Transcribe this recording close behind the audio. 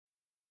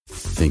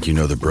Think you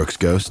know the Brooks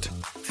Ghost?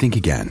 Think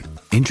again.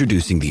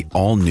 Introducing the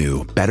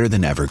all-new,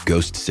 better-than-ever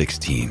Ghost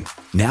 16.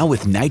 Now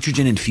with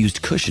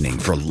nitrogen-infused cushioning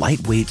for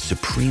lightweight,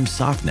 supreme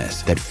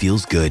softness that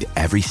feels good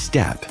every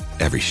step,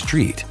 every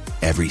street,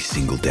 every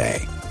single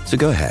day. So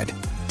go ahead,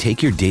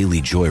 take your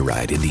daily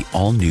joyride in the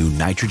all-new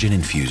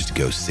nitrogen-infused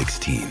Ghost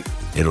 16.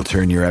 It'll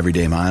turn your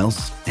everyday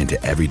miles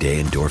into everyday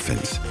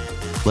endorphins.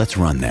 Let's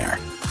run there.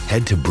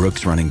 Head to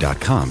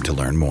brooksrunning.com to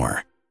learn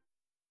more.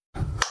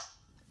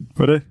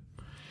 Ready?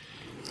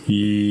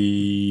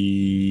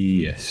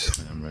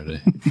 Yes, I'm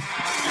ready.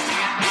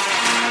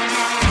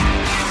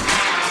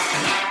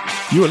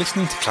 You are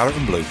listening to Claret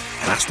and Blue, an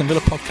Aston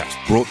Villa podcast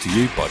brought to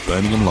you by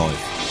Birmingham Live.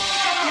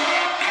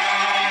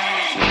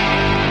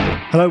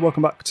 Hello,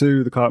 welcome back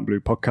to the Claret and Blue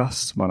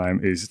podcast. My name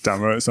is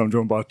Dan Roberts. I'm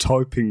joined by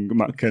typing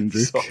Matt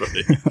Kendrick.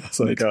 Sorry,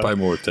 So I need to pay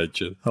more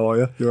attention. How are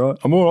you? You all right?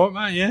 I'm all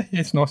right, mate. Yeah,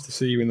 it's nice to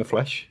see you in the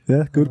flesh.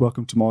 Yeah, good.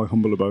 Welcome to my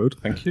humble abode.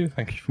 Thank you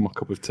for my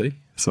cup of tea.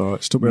 So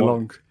it took me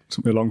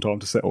a long time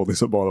to set all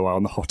this up, by the way,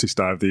 on the hottest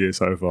day of the year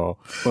so far.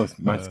 Well, it's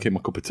nice to keep my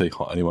cup of tea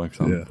hot anyway.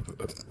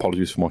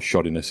 Apologies for my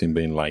shoddiness in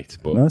being late,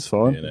 but No, it's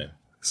fine. You know.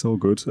 It's all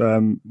good.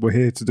 We're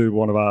here to do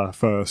one of our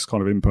first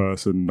kind of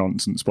in-person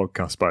nonsense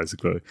podcasts,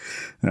 basically.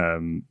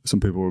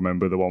 Some people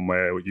remember the one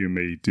where you and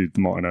me did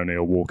the Martin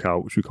O'Neill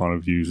walkout, which we kind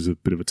of used as a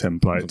bit of a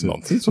template.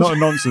 Nonsense. Not a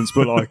nonsense,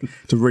 but like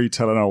to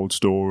retell an old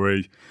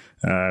story.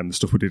 The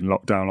stuff we did in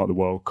lockdown, like the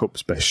World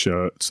Cup's best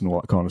shirts and all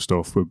that kind of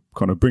stuff. We're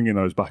kind of bringing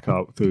those back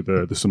out through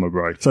the summer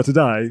break. So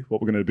today,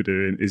 what we're going to be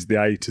doing is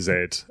the A to Z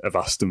of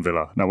Aston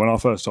Villa. Now, when I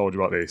first told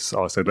you about this,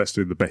 I said, let's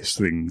do the best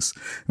things.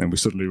 And then we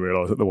suddenly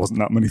realised that there wasn't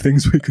that many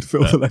things we could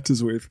fill the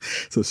letters with.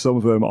 So some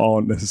of them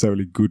aren't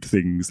necessarily good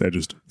things. They're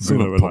just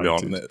Villa related. Probably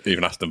aren't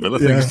even Aston Villa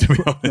things, to be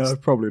honest. No,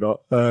 probably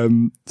not.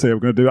 So yeah,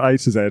 we're going to do A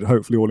to Z,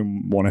 hopefully all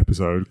in one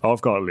episode.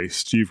 I've got a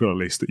list. You've got a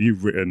list that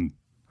you've written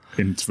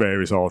in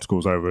various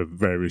articles over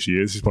various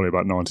years. It's probably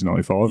about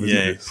 1995, isn't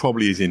it? It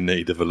probably is in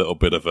need of a little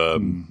bit of,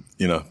 the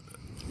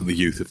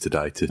youth of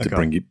today to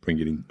bring it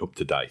in up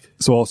to date.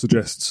 So I'll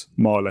suggest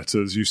my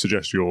letters, you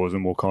suggest yours,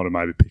 and we'll kind of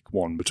maybe pick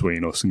one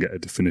between us and get a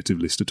definitive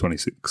list of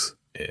 26.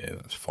 Yeah,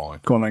 that's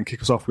fine. Go on then,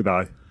 kick us off with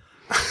A.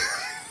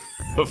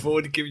 I've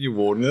already given you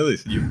warning of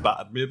this. You've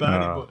battered me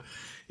about it, but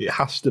it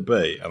has to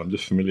be, and I'm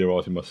just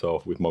familiarising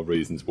myself with my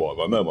reasons why.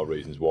 But I know my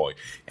reasons why.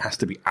 It has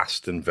to be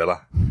Aston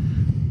Villa.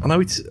 I know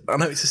it's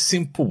a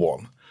simple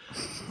one,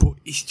 but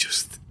it's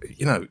just,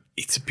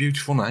 it's a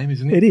beautiful name,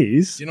 isn't it? It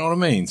is. You know what I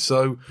mean?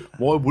 So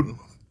why wouldn't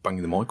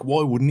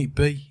it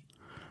be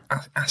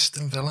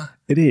Aston Villa?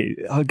 It is.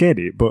 I get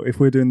it, but if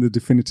we're doing the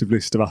definitive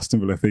list of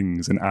Aston Villa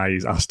things and A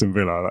is Aston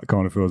Villa, that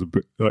kind of feels a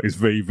bit like it's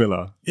V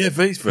Villa. Yeah,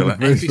 V's Villa.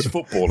 F is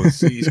football and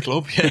C is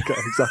club. Yeah,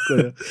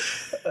 exactly.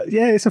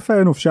 Yeah, it's a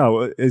fair enough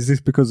shout. Is this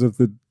because of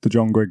the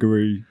John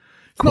Gregory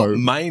quote?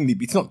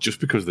 It's not just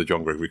because of the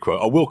John Gregory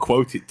quote. I will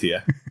quote it to you.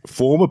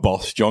 Former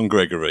boss John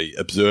Gregory,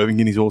 observing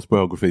in his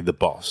autobiography The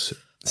Boss,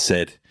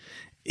 said,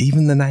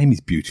 "Even the name is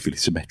beautifully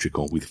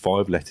symmetrical with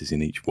 5 letters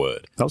in each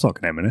word." That was like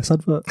an M&S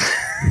advert.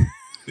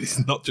 This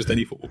is not just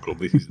any football club.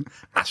 This is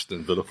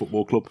Aston Villa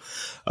Football Club.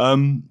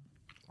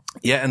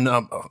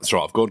 That's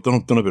right. I've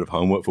done a bit of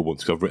homework for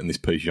once because I've written this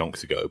piece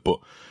yonks ago, but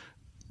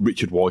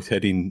Richard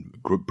Whitehead in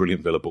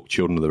brilliant Villa book,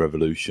 Children of the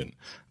Revolution.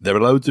 There are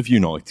loads of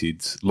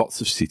Uniteds,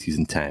 lots of cities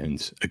and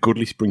towns, a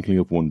goodly sprinkling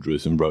of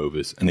Wanderers and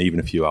Rovers, and even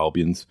a few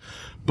Albions,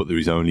 but there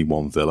is only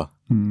one Villa.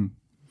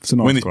 It's a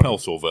nice It's quote.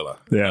 Pelsall Villa.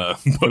 Yeah.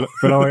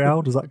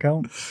 Villarreal, does that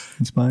count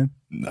in Spain?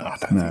 No, I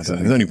don't think so.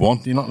 There's only one.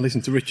 You're not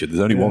listening to Richard.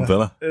 There's only one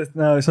Villa.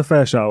 It's a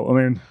fair shout. I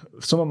mean,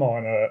 some of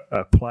mine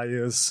are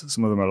players.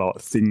 Some of them are like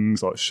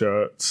things, like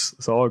shirts.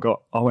 So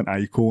I went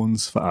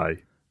Acorns for A.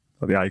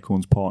 Like the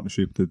Acorns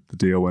partnership, the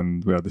deal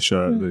when we had the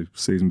shirt the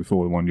season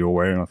before, the one you're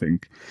wearing, I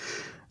think.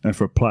 And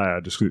for a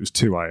player, just because it was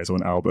 2 A's, I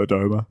went Albert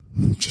Adoma,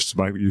 just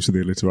to make use of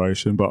the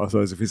alliteration. But I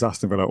suppose if it's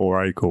Aston Villa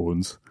or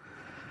Acorns...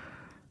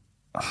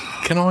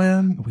 Can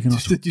I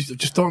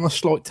just on a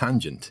slight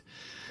tangent?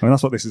 I mean,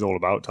 that's what this is all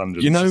about,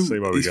 tangents. See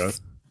where we go.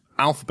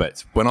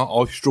 Alphabet. When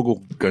I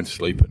struggle going to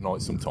sleep at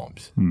night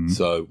sometimes.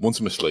 So once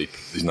I'm asleep,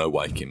 there's no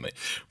waking me.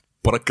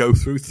 But I go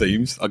through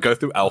themes. I go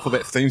through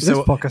alphabet themes. This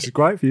podcast is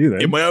great for you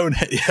then. In my own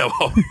head,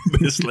 I've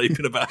been asleep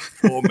in about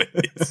 4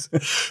 minutes.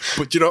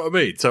 But do you know what I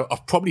mean? So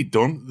I've probably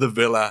done the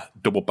Villa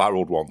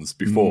double-barrelled ones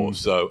before.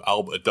 So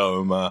Albert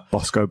Adoma,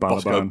 Bosco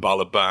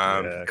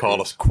Balaban,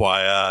 Carlos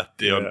Quaya,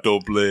 Dion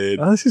Dublin.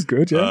 Oh, this is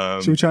good,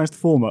 yeah. Should we change the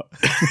format?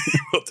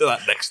 Up to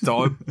that next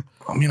time.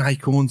 I mean,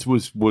 Acorns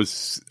was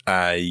it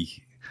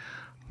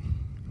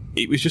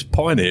was just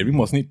pioneering,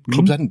 wasn't it?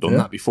 Clubs hadn't done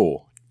that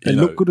before. It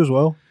looked good as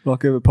well.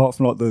 Like apart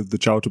from like the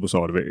charitable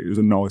side of it, it was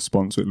a nice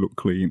sponsor. It looked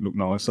clean, it looked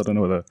nice. I don't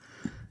know whether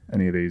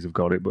any of these have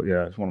got it, but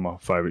yeah, it's one of my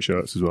favourite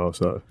shirts as well.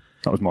 So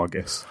that was my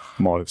guess,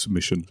 my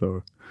submission.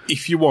 So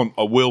if you want,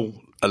 I will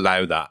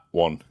allow that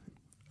one.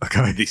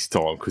 Okay, this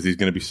time because there's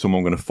going to be someone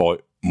I'm going to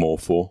fight more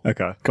for.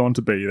 Okay, go on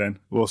to B then.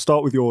 We'll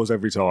start with yours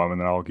every time, and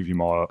then I'll give you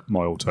my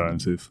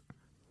alternative.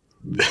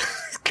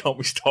 Can't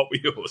we start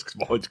with yours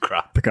because mine's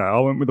crap? Okay, I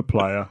went with a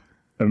player,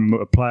 and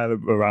a player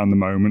around the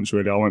moments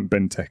really. I went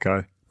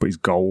Benteke. but his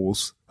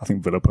goals, I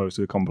think Villa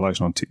posted a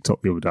compilation on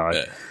TikTok the other day.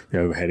 Yeah. The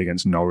overhead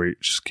against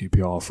Norwich,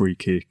 QPR free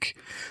kick,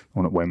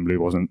 one at Wembley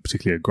wasn't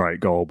particularly a great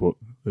goal, but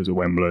there's a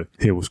Wembley.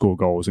 He will score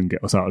goals and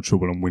get us out of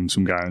trouble and win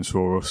some games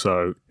for us.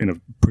 So in a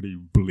pretty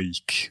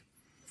bleak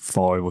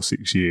 5 or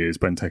 6 years,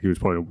 Benteke was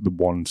probably the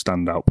one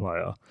standout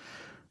player.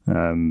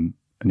 And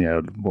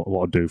yeah,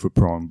 what I'd do for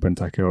prime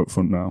Benteke up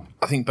front now.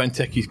 I think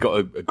Benteke's got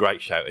a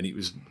great shout,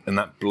 and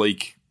that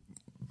bleak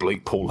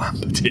Paul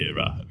Lambert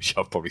era, which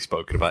I've probably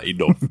spoken about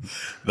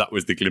enough. That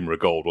was the glimmer of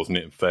gold, wasn't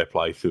it? And fair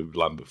play to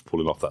Lambert for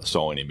pulling off that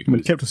signing. Because,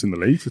 It kept us in the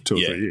league for 2 or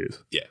 3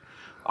 years. Yeah,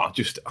 I'm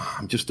just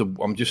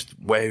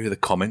wary of the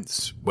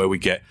comments where we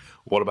get,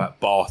 what about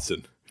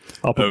Barton?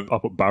 I'll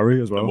put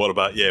Barry as well. And what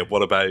about Barry,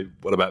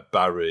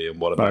 and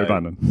what about Barry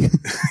Bannon?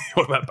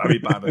 what about Barry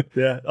Bannon?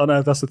 Yeah, I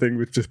know that's the thing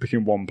with just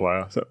picking one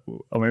player. So,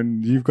 I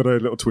mean, you've got a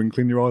little twinkle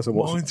in your eyes. So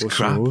Mine's what's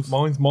crap. yours?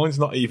 Mine's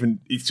not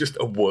even. It's just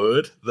a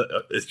word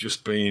that has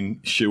just been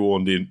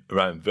shoehorned in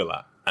around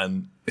Villa,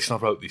 and I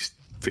wrote this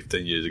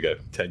 15 years ago,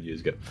 10 years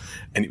ago,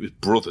 and it was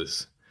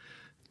brothers,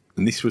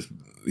 and this was.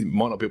 It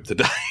might not be up to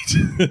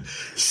date.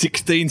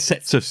 16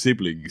 sets of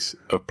siblings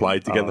have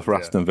played together for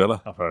Aston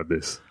Villa. I've heard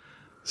this.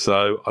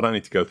 So I don't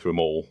need to go through them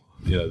all.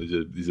 You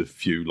know, there's a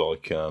few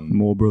like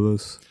Moore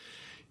brothers.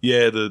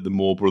 Yeah, the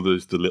Moore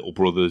brothers, the Little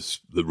brothers,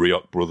 the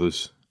Rioch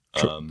brothers, The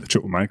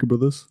Chuckmaker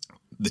brothers.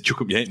 the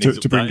Chuck. Yeah,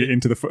 To bring it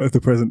into the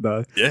present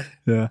day. Yeah,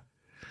 Yeah.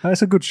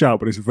 It's a good shout,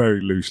 but it's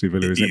very loosely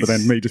Villa, isn't it? But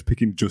then me just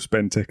picking just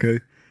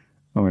Benteke.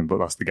 I mean, but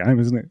that's the game,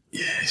 isn't it?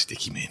 yeah,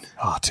 stick him in.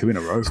 2 in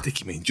a row. Stick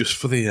him in just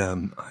for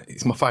the.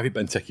 It's my favourite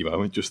Benteke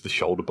moment, just the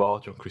shoulder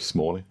barge on Chris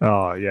Smalling.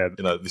 Oh, yeah.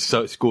 You know,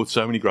 scored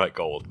so many great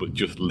goals, but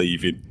just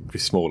leaving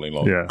Chris Smalling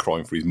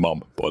crying for his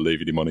mum by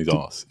leaving him on his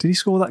arse. Did he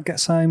score that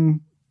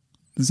same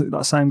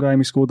game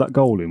he scored that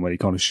goal in when he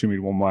kind of shimmied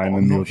one way and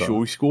I'm then the not other? sure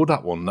he scored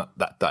that one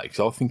that day, because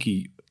I think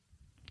he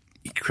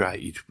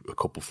created a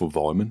couple for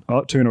Vyman.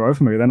 2 in a row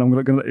for me. Then I'm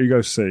going to let you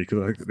go see,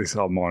 because I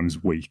think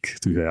mine's weak.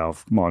 To be fair,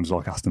 mine's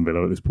like Aston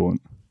Villa at this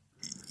point.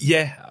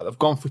 Yeah, I've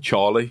gone for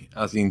Charlie,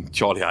 as in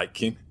Charlie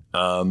Aitken.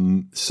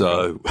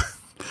 So,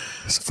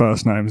 His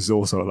first name is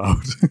also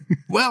allowed.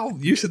 well,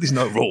 you said there's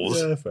no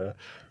rules. Yeah, fair.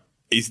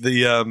 He's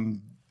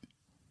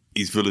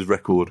he's Villa's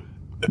record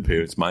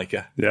appearance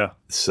maker. Yeah.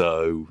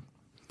 So,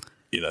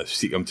 you know,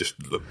 I'm just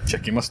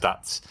checking my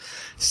stats.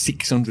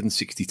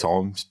 660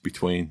 times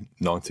between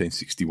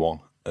 1961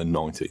 and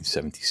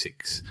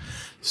 1976.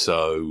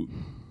 So,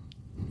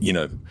 you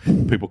know,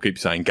 people keep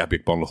saying Gabby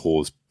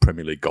Bonlahore's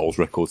Premier League goals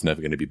record's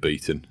never going to be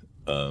beaten.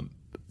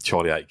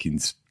 Charlie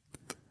Aitken's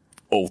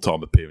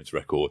all-time appearance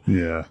record.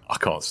 Yeah. I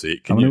can't see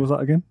it. How many was that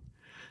again?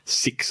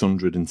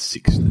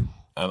 660.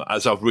 And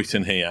as I've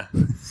written here,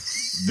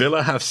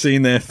 Villa have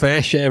seen their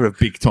fair share of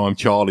big-time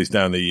Charlies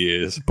down the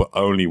years, but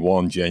only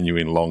one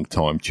genuine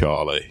long-time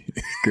Charlie.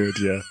 Good,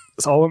 yeah.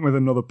 So I went with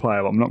another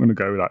player, but I'm not going to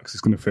go with that because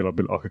it's going to feel a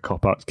bit like a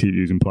cop-out to keep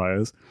using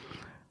players.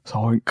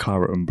 So I went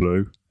Claret and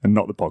Blue, and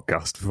not the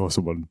podcast before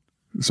someone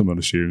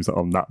assumes that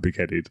I'm that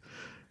big-headed.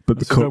 But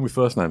We're going with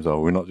first names, are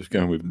we? We're not just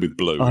going with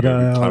blue. I We're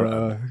going with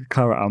know,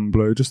 Claret and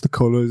Blue, just the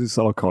colours, it's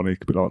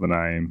iconic, a bit like the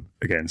name.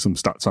 Again, some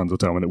stats fans will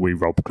tell me that we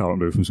robbed Claret and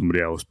Blue from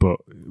somebody else, but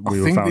we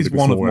were found it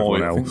before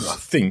everyone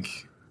else.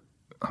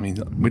 I mean,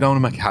 we don't want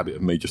to make a habit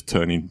of me just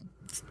turning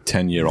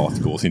 10-year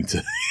articles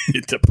into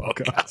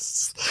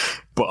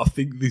podcasts. But I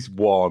think there's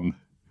one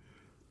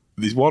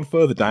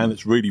further down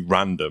that's really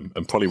random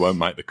and probably won't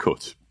make the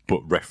cut,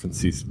 but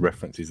references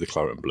the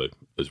Claret and Blue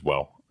as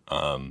well.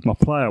 My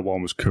player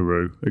one was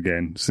Carew,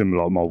 again,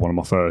 similar, one of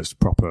my first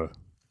proper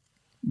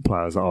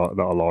players that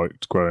I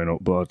liked growing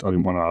up, but I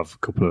didn't want to have a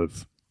couple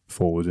of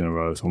forwards in a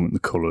row, so I went the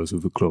colours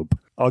of the club.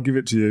 I'll give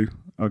it to you.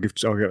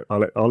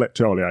 I'll let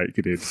Charlie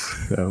Aitken in.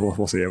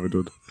 What's he ever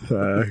done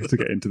to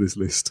get into this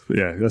list? But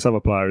yeah, let's have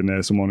a player in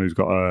there, someone who's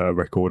got a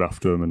record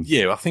after him. And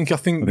yeah, I think you're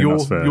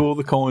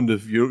the kind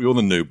of you're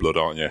the new blood,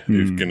 aren't you?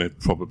 Who's going to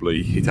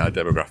probably hit our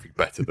demographic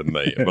better than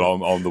me. But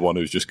I'm the one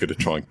who's just going to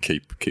try and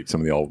keep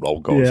some of the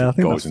old guys,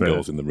 guys and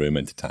girls in the room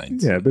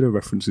entertained. Yeah, a bit of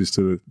references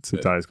to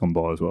days gone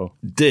by as well.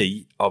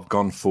 D, I've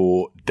gone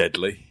for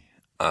Deadly,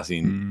 as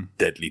in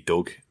Deadly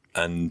Doug,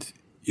 and.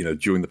 You know,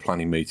 during the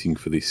planning meeting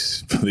for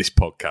this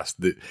podcast,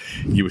 that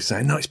you were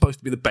saying, no, it's supposed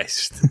to be the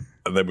best.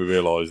 And then we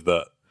realised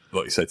that,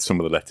 like you said, some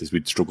of the letters,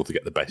 we'd struggle to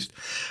get the best.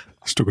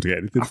 Struggle to get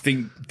anything. I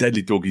think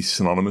Deadly Doug is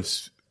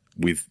synonymous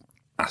with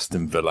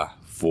Aston Villa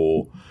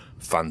for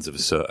fans of a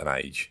certain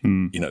age.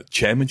 You know,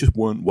 chairmen just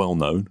weren't well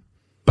known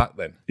back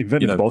then.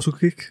 Invented the bicycle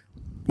kick.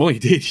 Well, he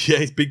did, yeah.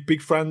 He's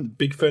big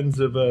friends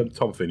of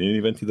Tom Finney. He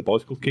invented the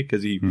bicycle kick,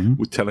 as he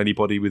would tell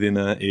anybody within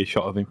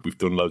earshot of him. We've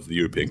done loads of the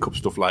European Cup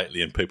stuff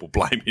lately, and people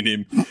blaming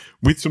him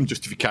with some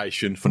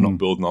justification for not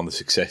building on the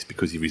success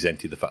because he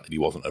resented the fact that he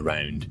wasn't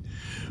around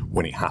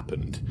when it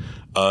happened.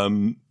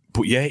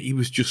 But yeah, he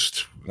was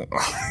just,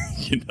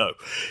 you know,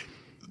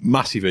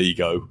 massive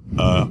ego.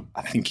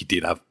 I think he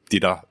did have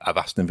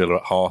Aston Villa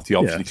at heart. He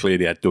obviously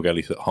clearly had Doug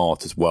Ellis at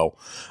heart as well,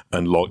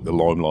 and liked the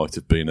limelight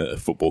of being a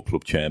football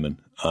club chairman.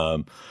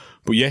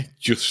 But yeah,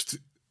 just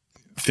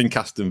think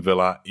Aston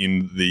Villa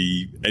in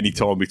any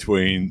time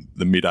between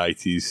the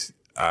mid-80s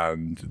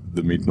and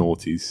the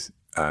mid-noughties,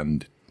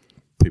 and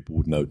people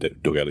would know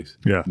Doug Ellis.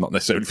 Yeah. Not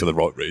necessarily for the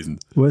right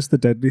reasons. Where's the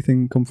deadly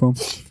thing come from?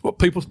 Well,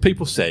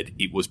 people said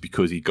it was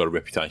because he got a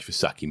reputation for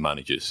sacking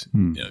managers.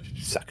 You know,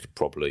 sacked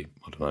probably,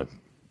 I don't know,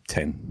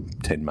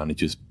 10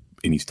 managers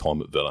in his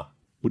time at Villa.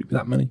 Would it be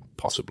that many?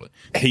 Possibly.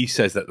 He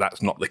says that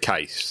that's not the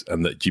case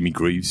and that Jimmy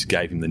Greaves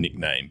gave him the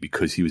nickname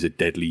because he was a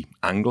deadly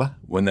angler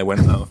when they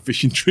went on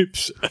fishing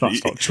trips.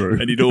 That's not true.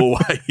 And he'd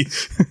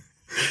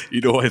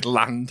always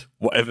land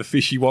whatever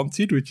fish he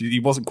wanted, which he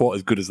wasn't quite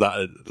as good as that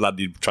at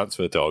landing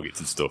transfer targets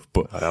and stuff.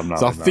 But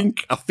I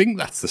think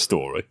that's the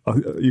story.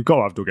 You've got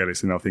to have Doug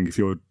Ellis in. I think if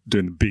you're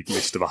doing the big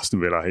list of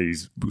Aston Villa,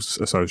 he's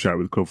associated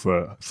with the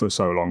club for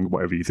so long.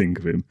 Whatever you think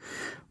of him,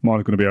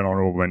 mine's going to be an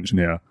honourable mention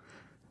here.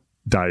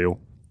 Dale.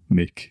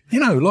 Mick. You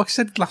know, like I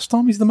said last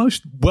time, he's the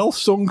most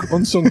well-sung,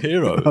 unsung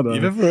hero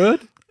you've ever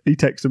heard. He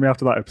texted me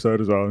after that episode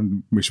as well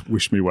and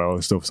wished me well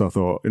and stuff. So I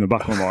thought, in the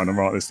back of my mind, I'm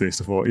writing this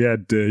list. I thought, yeah,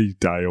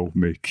 Dale,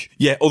 Mick.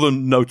 Yeah, other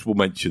notable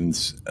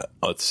mentions,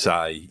 I'd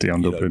say.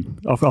 Dion Dublin.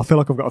 I feel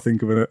like I've got to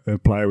think of a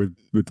player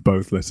with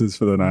both letters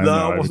for the name.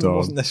 No, I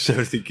wasn't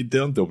necessarily thinking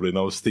Dion Dublin.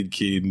 I was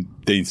thinking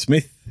Dean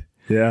Smith.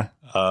 Yeah.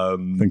 I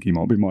think he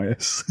might be my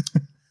yes.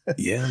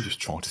 Yeah, I'm just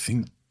trying to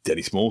think.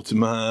 Dennis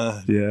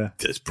Mortimer. Yeah.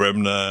 Des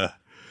Bremner.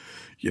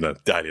 You know,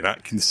 Dalian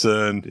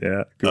Atkinson.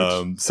 Yeah,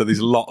 good. So there's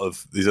a lot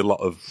of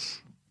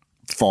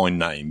fine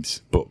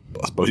names, but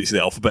I suppose it's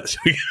the alphabet. So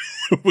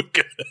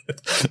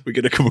we're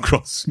gonna come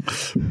across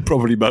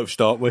probably most,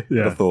 aren't we?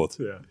 Yeah, I thought.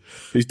 Yeah.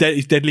 Is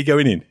Deadly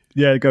going in?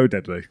 Yeah, go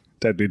Deadly.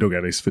 Deadly Doug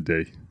Ellis for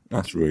D.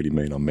 That's really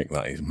mean on Mick.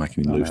 That is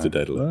making him lose to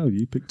Deadly. Oh,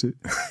 you picked it.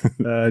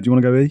 Do you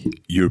want to go E?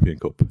 European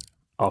Cup.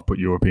 I'll put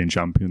European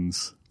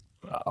champions.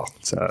 Oh,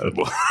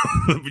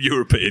 the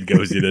European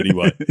goes in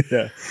anyway.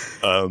 Yeah.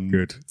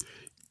 Good.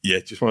 Yeah,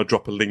 just want to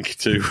drop a link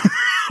to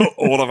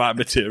all of our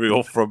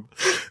material from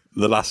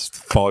the last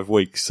 5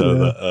 weeks. So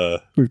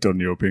that we've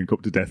done European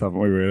Cup to death, haven't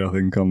we? Really, I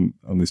think on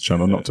this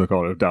channel. Not to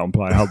kind of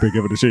downplay how big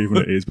of an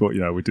achievement it is, but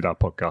we did our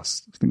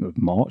podcast. I think it was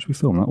March we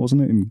filmed that,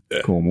 wasn't it, in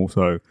Cornwall?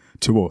 So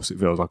to us, it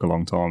feels like a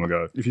long time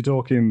ago. If you're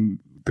talking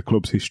the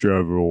club's history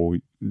overall,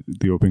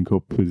 the European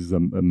Cup is a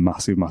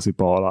massive, massive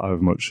part of that.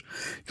 However much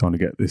you kind of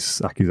get this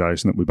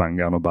accusation that we bang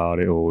down about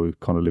it, or we're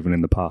kind of living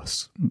in the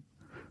past.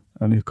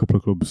 Only a couple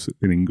of clubs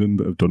in England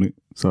that have done it.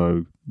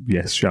 So,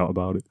 yes, shout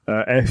about it.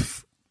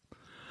 F.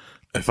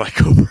 FA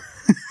Cup.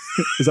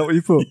 Is that what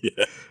you put?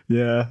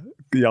 Yeah.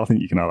 Yeah, I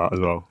think you can have that as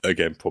well.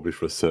 Again, probably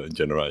for a certain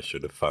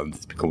generation of fans,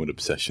 it's become an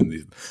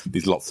obsession.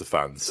 There's lots of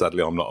fans.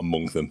 Sadly, I'm not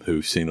among them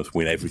who've seen us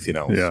win everything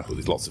else. Yeah. But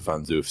there's lots of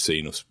fans who have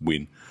seen us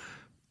win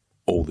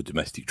all the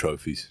domestic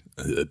trophies,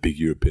 a big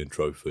European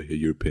trophy, a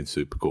European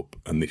Super Cup,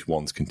 and this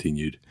one's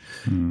continued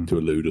to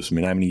elude us. I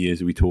mean, how many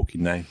years are we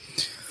talking now?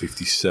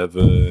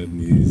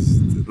 57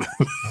 is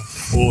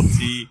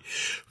 40,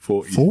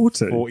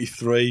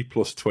 43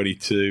 plus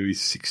 22 is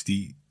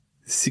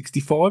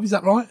 65, is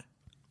that right?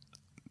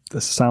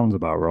 That sounds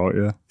about right,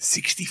 yeah.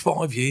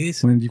 65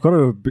 years? I mean, you've got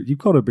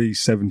to be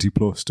 70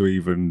 plus to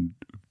even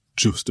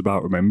just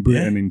about remember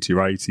it, and into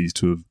your 80s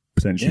to have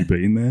potentially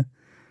been there.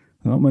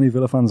 Not many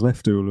Villa fans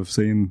left who will have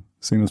seen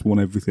us won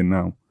everything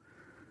now.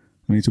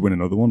 We need to win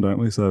another one, don't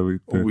we? So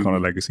the kind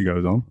of legacy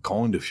goes on.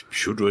 Kind of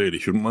should really,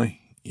 shouldn't we?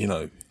 You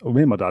know. Well,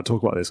 me and my dad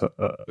talk about this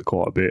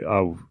quite a bit.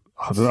 I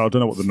don't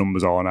know what the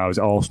numbers are now. Is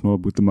it Arsenal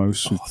with the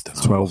most?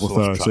 12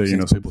 or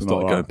 13 or something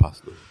like that?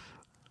 Past them.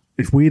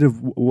 If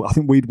I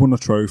think we'd won a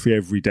trophy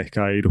every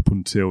decade up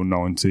until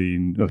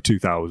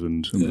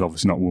 2000, and we've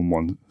obviously not won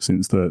one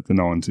since the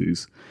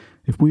 90s.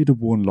 If we'd have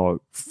won like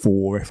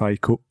 4 FA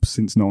Cups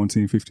since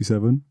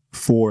 1957,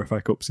 4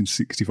 FA Cups in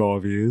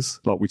 65 years,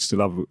 like we'd still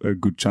have a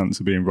good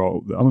chance of being right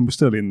up there. I mean, we're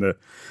still in the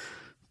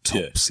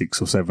top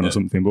 6 or 7 or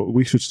something, but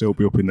we should still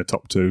be up in the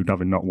top 2,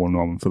 having not won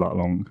one for that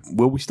long.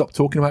 Will we stop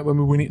talking about when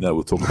we win it? No,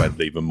 we'll talk about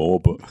it even more,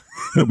 but...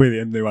 It'll be the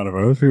end of the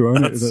anniversary,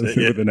 won't it? That'll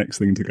be the next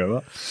thing to go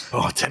at.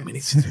 10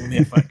 minutes since we won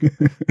the FA Cup.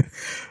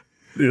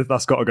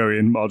 That's got to go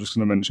in. I'm just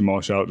going to mention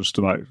my shout just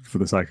to make, for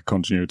the sake of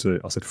continuity.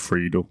 I said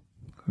Friedel.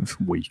 It's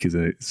weak,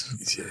 isn't it?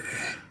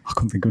 I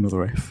couldn't think of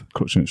another F.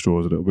 Clutching at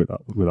straws a little bit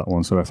with that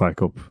one. So FA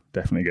Cup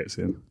definitely gets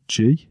in.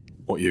 G.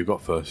 What you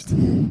got first?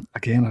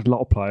 Again, I had a lot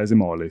of players in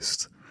my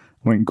list.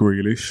 I went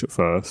Grealish at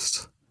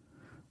first.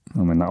 I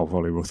mean, that'll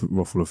probably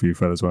ruffle a few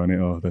feathers, won't it?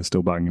 Oh, they're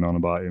still banging on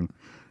about him.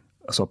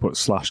 So I put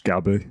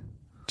 /Gabby,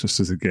 just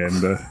as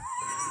again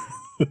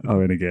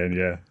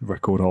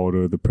record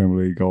holder of the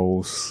Premier League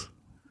goals.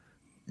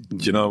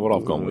 Do you know what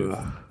I've gone with?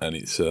 And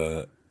it's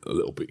a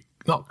little bit,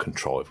 not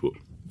contrived, but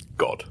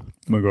God.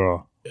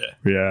 McGrath. Yeah.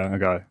 Yeah,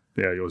 okay.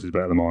 Yeah, yours is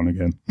better than mine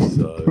again.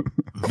 So,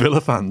 Villa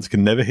fans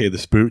can never hear the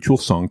spiritual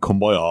song Come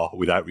By Our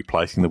without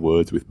replacing the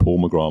words with Paul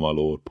McGrath, my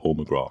lord, Paul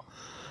McGrath.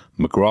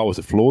 McGrath was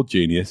a flawed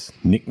genius,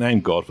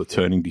 nicknamed God for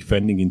turning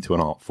defending into an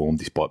art form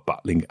despite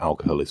battling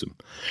alcoholism.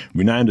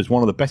 Renowned as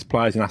one of the best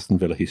players in Aston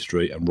Villa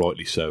history, and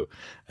rightly so,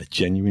 a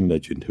genuine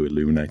legend who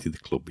illuminated the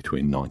club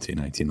between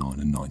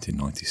 1989 and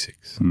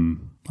 1996.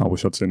 I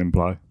wish I'd seen him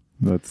play.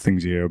 The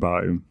things you hear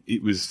about him.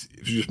 It was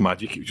just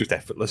magic. It was just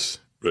effortless,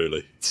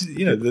 really.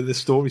 You know, the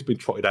story's been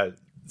trotted out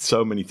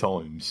so many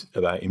times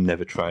about him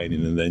never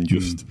training and then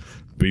just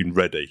being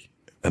ready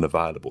and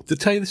available. To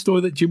tell you the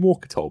story that Jim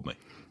Walker told me.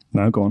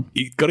 No, go on.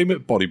 He got him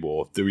at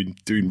Bodymore,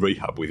 doing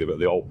rehab with him at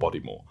the old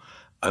Bodymore.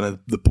 And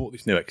they bought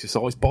this new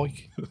exercise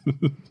bike.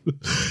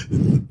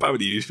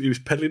 Apparently, he was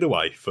pedalling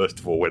away, first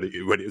of all, when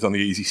it was on the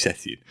easy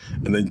setting.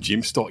 And then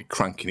Jim started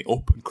cranking it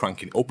up and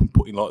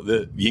putting like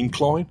the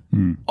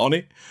incline on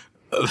it.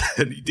 And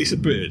then he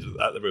disappeared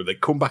out the room. They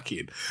come back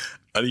in.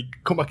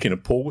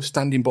 And Paul was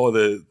standing by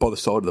the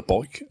side of the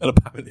bike. And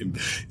apparently,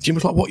 Jim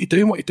was like, "What are you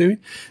doing? What are you doing?"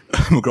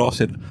 And McGrath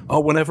said,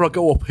 "Oh, whenever I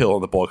go uphill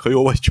on the bike, I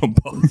always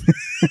jump off."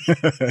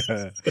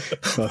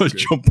 I always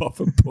jump off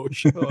and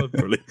push. Oh,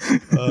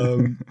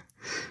 brilliant.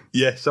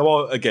 Yeah,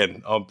 so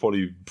I'm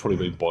probably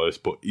being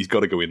biased, but he's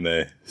got to go in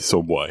there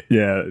some way.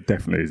 Yeah,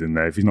 definitely he's in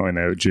there. If he's not in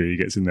there at G, he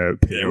gets in there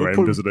at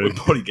PRM, doesn't he? We'll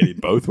probably get him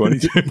both,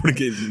 won't he? We'll probably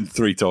get him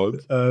 3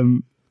 times.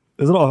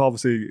 There's a lot of,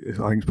 obviously,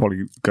 I think it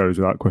probably goes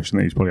without question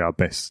that he's probably our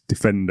best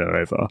defender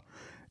ever.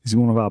 Is he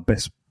one of our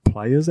best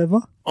players ever?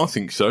 I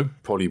think so.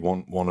 Probably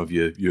one of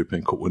your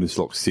European Cup winners.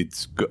 Like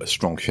Sid's got a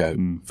strong shout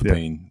for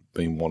being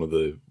one of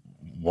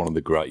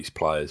the greatest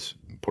players,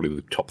 probably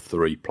the top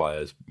 3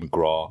 players.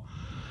 McGrath.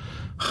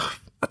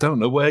 I don't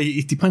know where.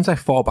 It depends how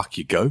far back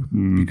you go,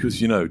 because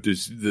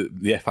does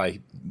the FA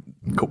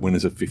Cup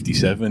winners of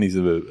 '57? Is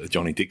there a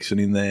Johnny Dixon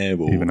in there?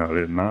 Or? Even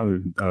earlier than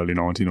that, early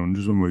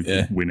 1900s when we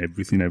win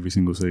everything every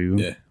single season.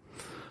 Yeah,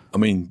 I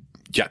mean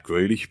Jack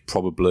Grealish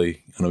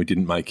probably. I know he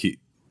didn't make it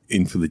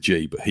in for the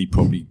G, but he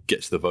probably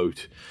gets the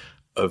vote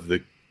of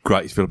the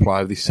greatest Villa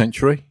player of this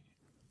century.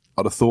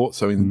 I'd have thought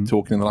so.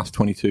 Talking in the last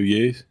 22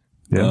 years,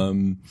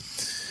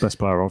 best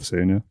player I've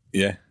seen.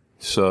 Yeah.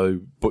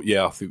 So, but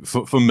yeah, I think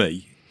for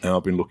me. And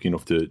I've been lucky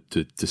enough to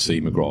see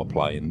McGrath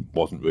play and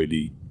wasn't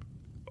really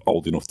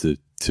old enough to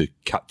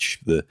catch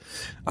the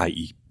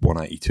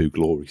 81-82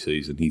 glory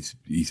season. He's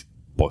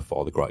by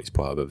far the greatest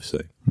player I've ever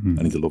seen.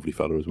 And he's a lovely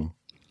fella as well.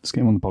 Let's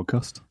get him on the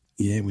podcast.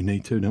 Yeah, we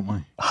need to, don't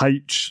we?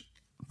 H,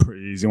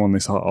 pretty easy on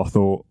this, I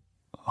thought.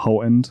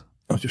 Holt End.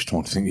 I was just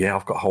trying to think. Yeah,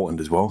 I've got Holt End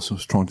as well, so I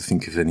was trying to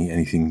think of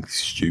anything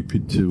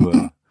stupid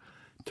to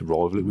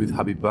rival it with.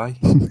 Habib Bey.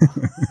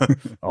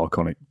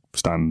 Iconic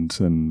stand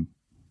and...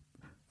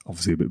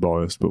 obviously a bit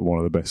biased, but one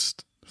of the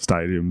best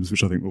stadiums,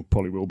 which I think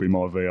will be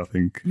my V, I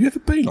think. Have you ever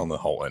been on the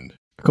Holt End?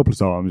 A couple of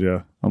times,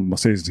 yeah. My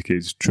season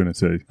ticket's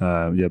Trinity.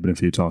 Been a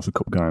few times for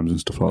cup games and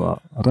stuff like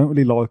that. I don't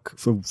really like,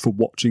 for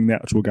watching the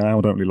actual game,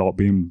 I don't really like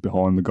being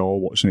behind the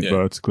goal, watching it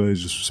vertically.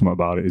 There's just something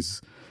about it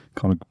is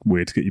kind of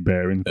weird to get your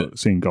bearings, but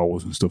seeing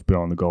goals and stuff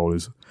behind the goal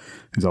is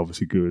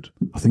obviously good.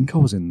 I think I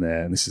was in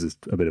there, and this is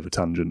a bit of a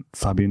tangent,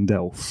 Fabian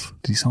Delph.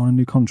 Did he sign a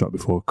new contract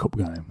before a cup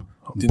game?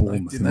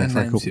 Didn't they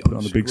announce it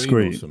on the big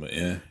screen?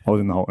 Yeah. I was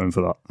in the Holt End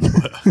for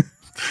that.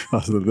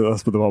 That's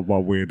my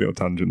weird little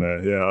tangent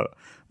there. Yeah.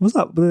 Was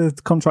that the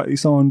contract he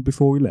signed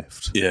before we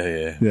left?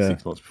 Yeah.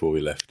 6 months before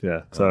we left.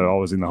 Yeah. So I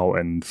was in the Holt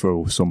End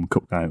for some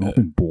cup game. I've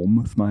been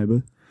Bournemouth,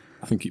 maybe.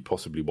 I think it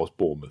possibly was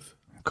Bournemouth.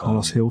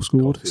 Carlos Hill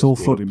scored. It's all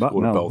flooding back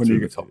now. When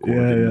you get top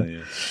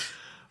corner,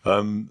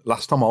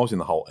 last time I was in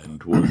the Holt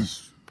End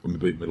was when we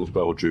beat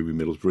Middlesbrough, or drew with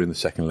Middlesbrough in the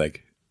second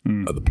leg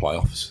of the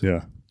playoffs.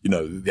 Yeah.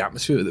 The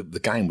atmosphere, the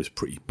game was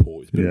pretty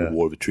poor. It's a bit of a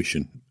war of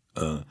attrition.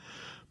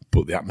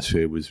 But the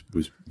atmosphere was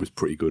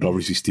pretty good. I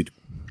resisted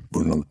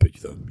running on the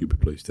pitch, though. You'll be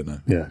pleased to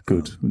know. Yeah,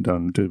 good. We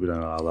don't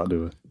allow that,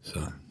 do we?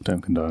 So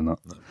don't condone that.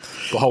 No.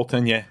 But Holt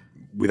End,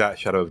 without a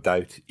shadow of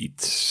doubt,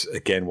 it's,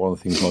 again, one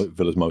of the things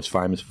Villa's most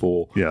famous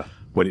for. Yeah.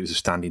 When it was a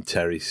standing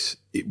terrace,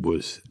 it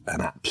was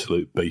an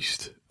absolute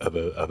beast of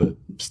a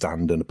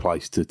stand and a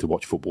place to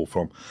watch football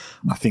from.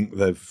 I think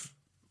they've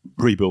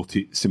rebuilt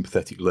it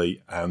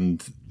sympathetically,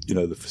 and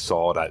the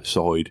facade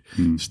outside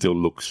still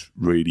looks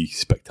really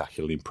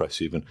spectacularly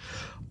impressive. And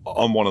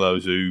I'm one of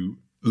those who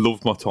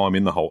loved my time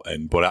in the Holt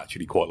End, but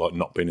actually quite like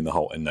not being in the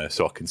Holt End now,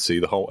 so I can see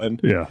the Holt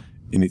End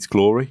in its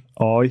glory.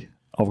 I've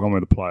gone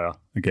with a player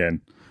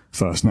again,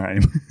 first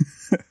name,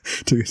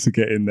 to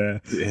get in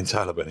there. Ian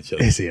Taylor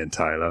Benicelli. It's Ian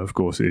Taylor, of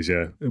course it is,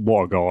 yeah.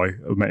 What a guy.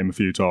 I've met him a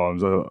few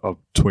times. I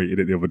tweeted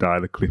it the other day,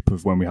 the clip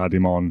of when we had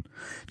him on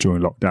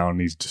during lockdown,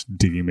 and he's just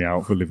digging me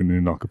out for living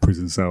in like a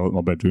prison cell.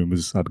 My bedroom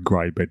had a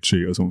grey bed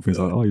sheet or something. It's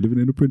like, oh, you're living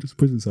in a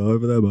prison cell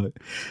over there, mate.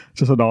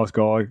 Just a nice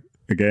guy.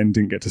 Again,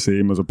 didn't get to see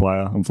him as a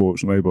player,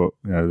 unfortunately, but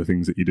the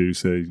things that you do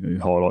see,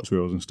 highlights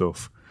reels and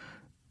stuff.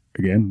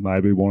 Again,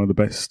 maybe one of the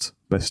best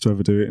to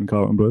ever do it in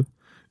Carlton Blue.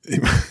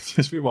 It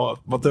just reminds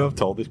me, I've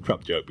told this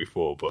crap joke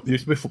before, but there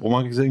used to be a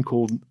football magazine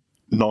called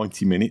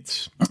 90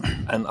 Minutes,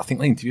 and I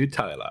think they interviewed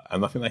Taylor,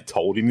 and I think they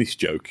told him this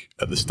joke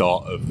at the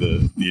start of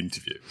the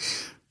interview.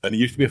 And he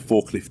used to be a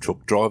forklift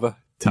truck driver.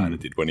 Taylor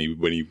did when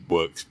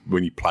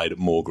he played at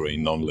Moor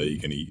Green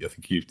non-league, and I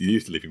think he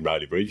used to live in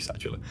Rowley Bridge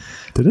actually.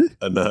 Did he?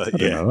 And I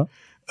didn't know that.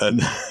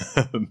 And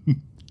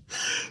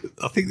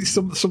I think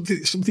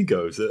there's something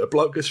goes. A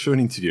bloke goes through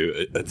an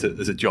interview as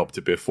a job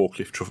to be a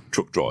forklift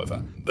truck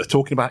driver. They're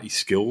talking about his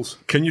skills.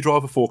 Can you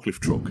drive a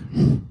forklift truck?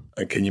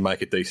 And can you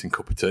make a decent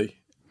cup of tea?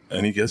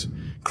 And he goes,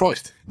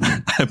 Christ,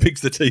 how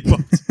big's the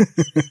teapot?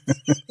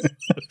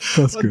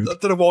 That's good. I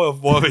don't know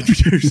why I've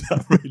introduced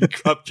that really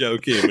crap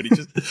joke here, but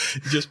it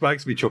just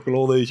makes me chuckle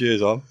all these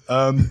years on.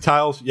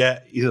 Tails, yeah,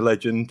 he's a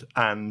legend,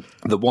 and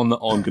the one that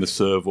I'm going to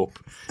serve up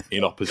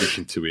in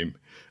opposition to him,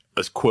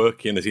 as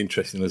quirky and as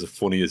interesting, as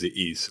funny as it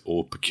is,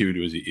 or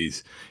peculiar as it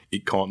is,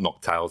 it can't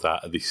knock Tails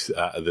out of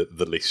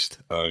the list.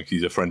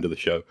 He's a friend of the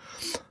show.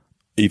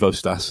 Evo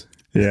Stas.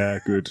 Yeah,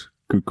 good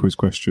quiz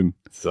question.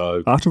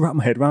 So I have to wrap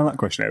my head around that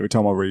question every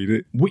time I read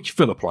it. which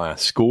Villa player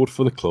scored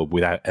for the club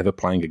without ever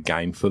playing a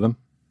game for them?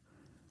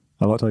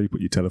 I like how you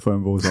put your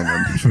telephone voice on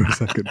then for a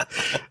second.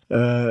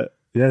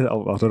 Yeah, I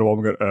don't know what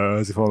I'm going to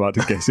as if I'm about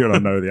to guess it and I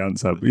know the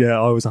answer. But yeah, I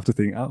always have to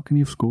think, how can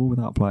you score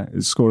without playing?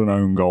 He scored an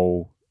own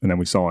goal and then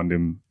we signed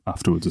him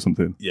afterwards or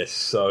something. Yes,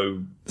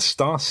 so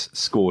Stas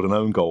scored an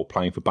own goal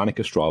playing for Baník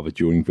Ostrava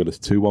during Villa's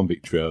 2-1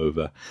 victory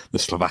over the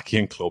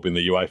Slovakian club in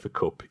the UEFA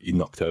Cup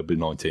in October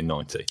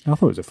 1990. I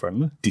thought it was a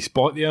friendly.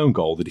 Despite the own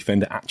goal, the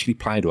defender actually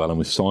played well and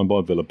was signed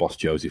by Villa boss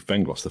Josef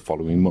Venglos the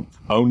following month,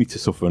 only to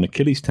suffer an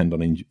Achilles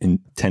tendon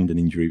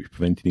injury which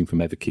prevented him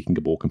from ever kicking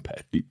a ball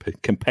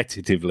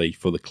competitively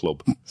for the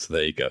club. So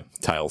there you go.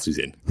 Tails is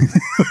in.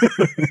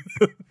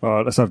 All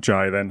right, let's have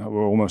Jay then.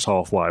 We're almost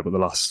halfway, but the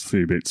last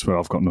few bits where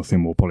I've got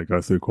nothing, we'll probably go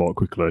through quite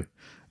quickly.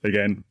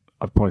 Again,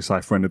 I'd probably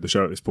say friend of the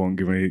show at this point,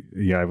 given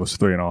he gave us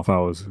 3.5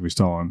 hours of his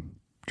time.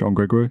 John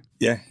Gregory.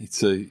 Yeah,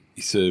 it's a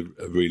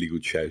really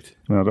good shout.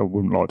 I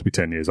wouldn't like to be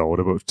 10 years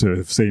older, but to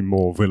have seen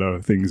more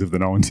Villa things of the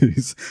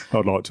 90s,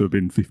 I'd like to have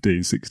been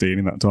 15, 16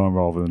 in that time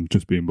rather than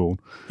just being born.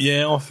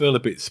 Yeah, I feel a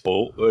bit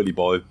spoilt early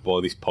by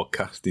this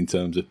podcast in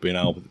terms of being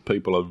able to,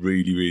 people are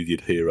really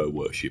did hero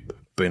worship.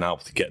 Being able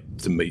to get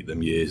to meet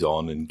them years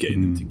on and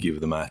getting them to give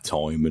them our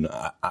time and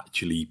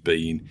actually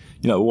being,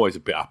 always a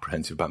bit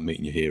apprehensive about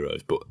meeting your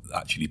heroes, but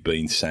actually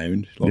being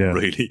sound,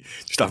 really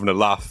just having a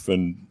laugh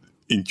and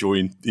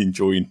enjoying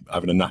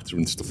having a natter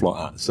and stuff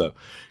like that. So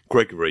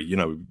Gregory,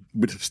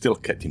 we'd have still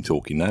kept him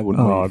talking now,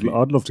 wouldn't we?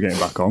 I'd love to get him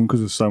back on because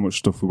there's so much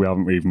stuff that we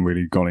haven't even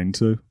really gone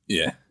into.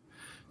 Yeah.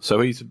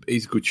 So he's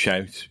a good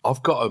shout.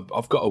 I've got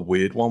a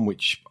weird one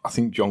which I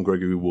think John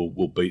Gregory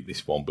will beat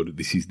this one, but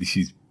this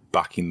is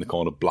back in the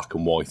kind of black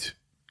and white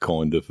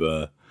kind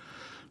of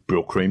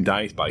Brill Cream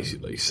days,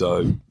 basically.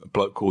 So a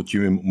bloke called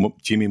Jimmy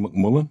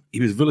McMullen. He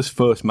was Villa's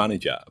first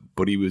manager,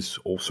 but he was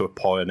also a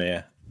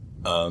pioneer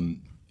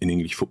in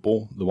English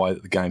football, the way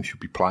that the game should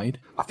be played.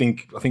 I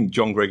think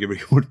John Gregory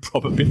would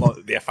probably,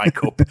 like the FA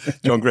Cup,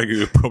 John Gregory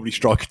would probably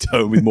strike a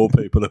tone with more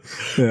people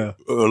who are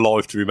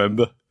alive to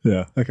remember.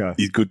 Yeah, okay.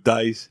 His good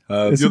days.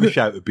 The other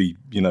shout would be,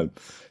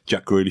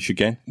 Jack Grealish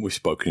again. We've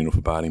spoken enough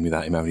about him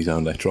without him having his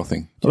own letter, I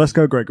think. Well, let's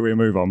go Gregory and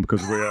move on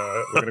because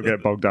we're going to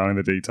get bogged down in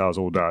the details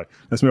all day.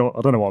 Let's move on.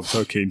 I don't know why I'm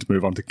so keen to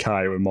move on to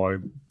Kay when my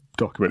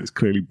document is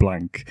clearly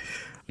blank.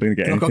 I didn't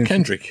get anything. I've got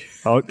Kendrick.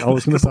 I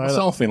was going to say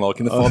myself in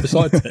in the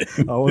five-a-side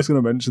team. I was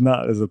going to mention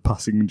that as a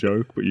passing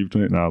joke, but you've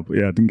done it now. But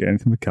yeah, I didn't get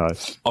anything with Kay.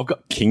 I've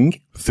got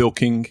King, Phil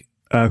King.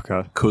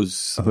 Okay.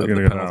 Because I thought you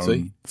were going to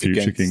go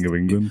future King of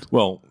England.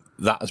 Well,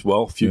 that as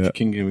well, future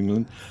King of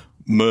England.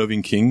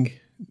 Mervyn King,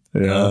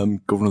 Governor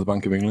of the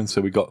Bank of England.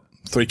 So we got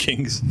 3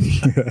 kings.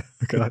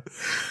 Okay.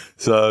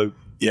 So,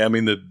 yeah, I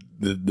mean,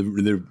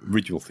 the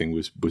original thing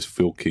was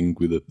Phil King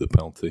with the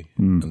penalty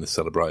and the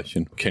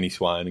celebration. Kenny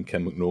Swain and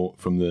Ken McNaught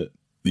from the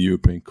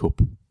European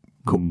Cup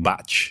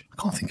batch.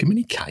 I can't think of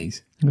many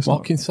Ks.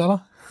 Mark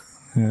Kinsella?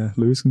 Yeah,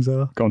 Lewis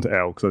Kinsella. Gone to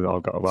L because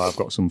I've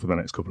got some for the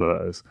next couple of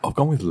letters. I've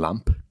gone with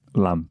Lamp.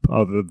 Lamp.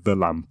 Oh, the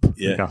lamp.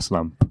 Yeah. The gas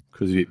lamp.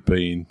 Because of it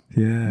being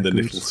the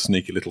little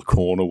sneaky little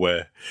corner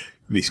where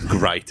this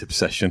great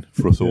obsession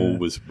for us all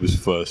was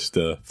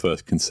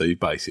first conceived,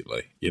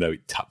 basically.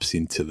 It taps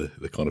into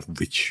the kind of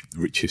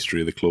rich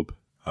history of the club.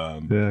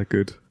 Yeah,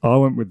 good. I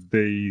went with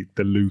the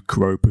Luke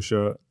Roper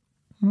shirt.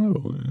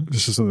 Oh, yeah.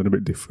 Just something a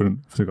bit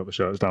different. I've got the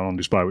shirts down on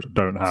display, which I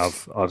don't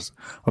have. I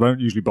don't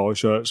usually buy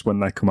shirts when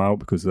they come out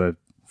because they're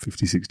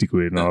 50, 60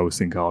 quid, and I always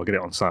think, I'll get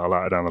it on sale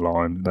later down the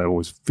line. They're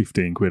always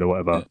 15 quid or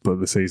whatever. Yeah.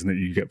 But the season that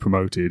you get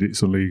promoted, it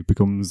suddenly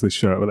becomes this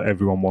shirt that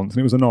everyone wants. And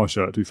it was a nice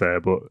shirt, to be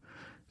fair, but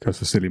it goes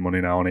for silly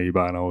money now on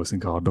eBay, and I always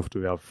think, I'd love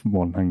to have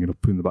one hanging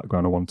up in the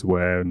background I want to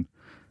wear, and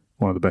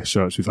one of the best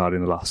shirts we've had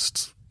in the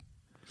last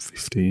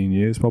 15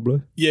 years,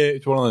 probably. Yeah,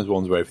 it's one of those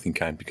ones where everything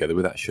came together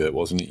with that shirt,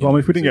 wasn't it? Well,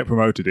 if we didn't get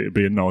promoted, it'd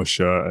be a nice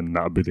shirt, and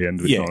that'd be the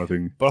end of it, kind of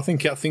thing. But I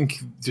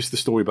think just the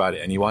story about it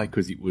anyway,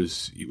 because it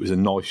was a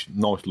nice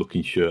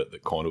looking shirt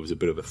that kind of was a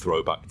bit of a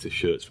throwback to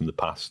shirts from the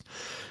past.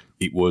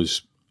 It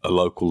was a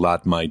local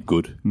lad made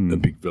good, a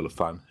big Villa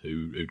fan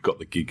who'd got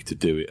the gig to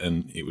do it,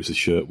 and it was a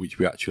shirt which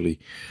we actually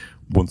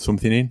won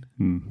something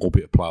in,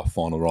 albeit a playoff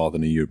final rather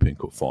than a European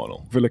Cup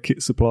final. Villa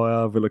kit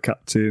supplier, Villa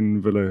captain,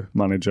 Villa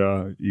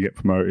manager, you get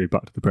promoted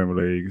back to the Premier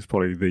League. It's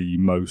probably the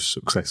most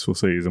successful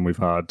season we've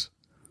had.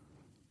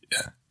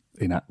 Yeah.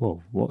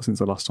 Since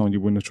the last time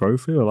you win a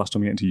trophy or last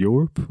time you get into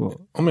Europe? What?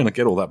 I mean, I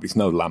get all that, but it's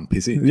no Lamp,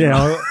 is it? Yeah,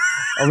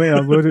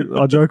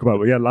 I joke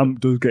about it, but Lamp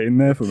does get in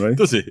there for me.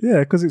 Does it? Yeah,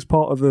 because it's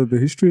part of the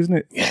history, isn't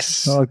it?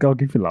 Yes. I'll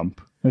give you Lamp.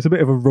 It's a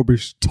bit of a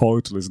rubbish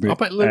title, isn't it? I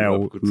bet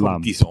Lou could probably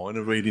Lamp. design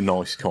a really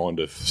nice kind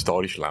of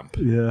stylish lamp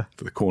Yeah.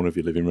 for the corner of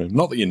your living room.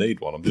 Not that you need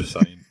one, I'm just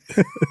saying.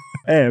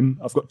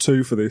 I've got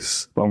two for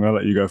this, but I'm going to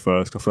let you go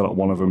first. I feel like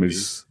one of them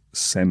is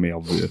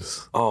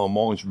semi-obvious. Oh,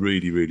 mine's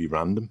really, really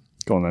random.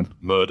 Go on then.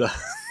 Murder.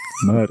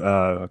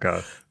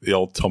 Okay. The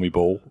old Tommy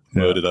Ball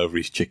murdered over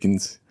his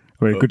chickens.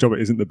 I mean, good job it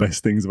isn't the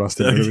best things of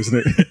Aston Villa,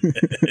 isn't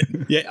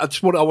it? Yeah,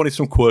 I wanted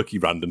some quirky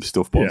random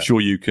stuff, but I'm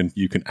sure you can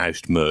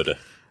oust murder.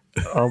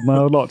 I'd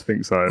like to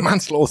think so.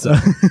 Manslaughter.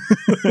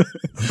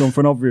 I've gone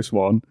for an obvious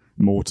one.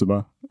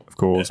 Mortimer, of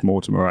course.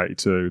 Mortimer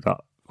 82,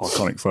 that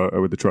iconic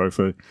photo with the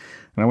trophy. And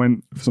I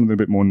went for something a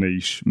bit more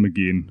niche.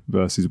 McGinn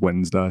versus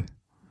Wednesday.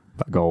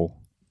 That goal.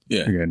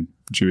 Yeah. Again,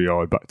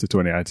 dewy-eyed back to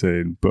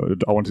 2018.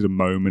 But I wanted a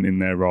moment in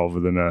there rather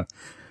than a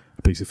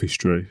piece of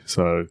history.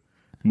 So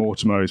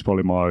Mortimer is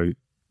probably my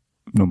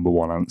number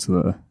one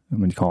answer there. I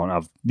mean, you can't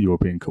have the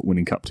European Cup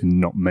winning captain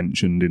not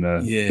mentioned in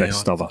a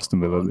best of Aston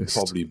Villa list.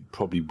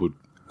 Probably would.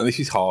 And this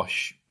is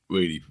harsh,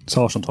 really. It's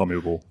harsh on Tommy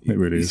Ball. It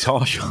really It's is.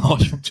 harsh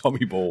from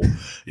Tommy Ball.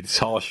 It's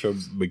harsh from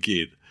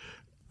McGinn.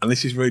 And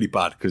this is really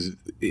bad because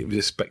it was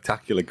a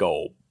spectacular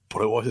goal,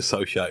 but it was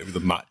associated with the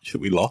match that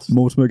we lost.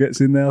 Mortimer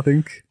gets in there, I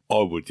think.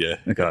 I would, yeah.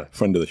 Okay.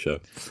 Friend of the show.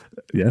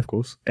 Yeah, of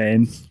course.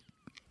 And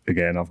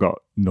again, I've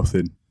got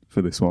nothing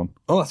for this one.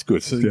 Oh, that's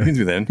good. So it begins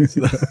with N.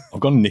 I've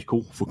gone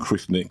Nickel for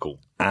Chris Nickel,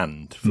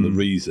 and for the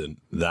reason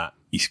that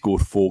he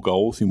scored 4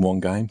 goals in one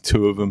game,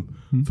 2 of them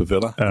for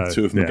Villa, and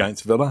 2 of them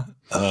against Villa.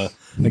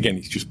 Again,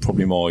 it's just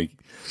probably my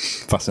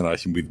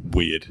fascination with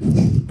weird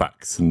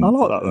facts. And I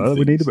like that though. things.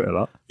 We need a bit of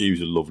that. He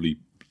was a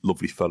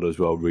lovely fellow as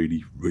well.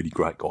 Really, really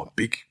great guy.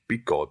 Big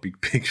guy.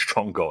 Big,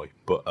 strong guy.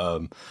 But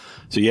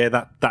so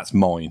yeah, that's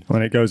mine.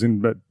 When it goes in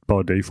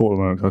by default at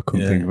the moment, I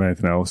couldn't think of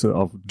anything else.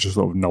 I've just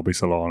sort of Nobby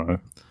Solano.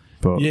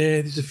 But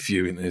Yeah, there's a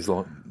few in there. There's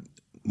like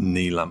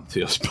Neil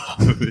Lamptey, I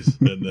suppose.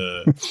 And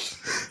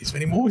is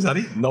there any more? Is that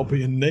it?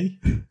 Nobby and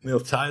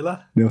Neil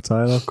Taylor. Neil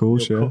Taylor, of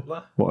course, Neil yeah.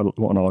 Cutler.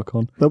 What an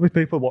icon. There'll be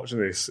people watching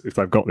this, if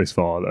they've got this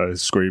far, that are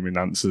screaming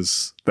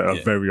answers that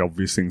are very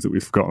obvious things that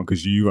we've forgotten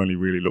because you only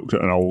really looked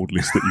at an old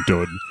list that you've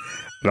done.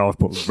 And I've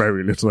put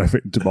very little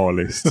effort into my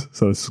list.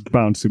 So there's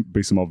bound to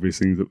be some obvious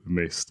things that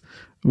we've missed.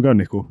 We'll go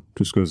Nickel,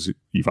 just because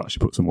you've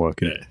actually put some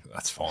work in. Yeah,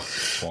 that's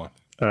fine.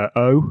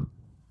 O,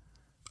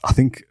 I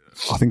think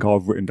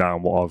I've written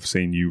down what I've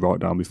seen you write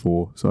down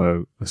before.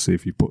 So let's see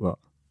if you put that.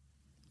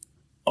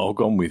 I've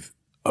gone with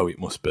it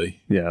must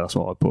be. Yeah, that's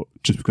what I put.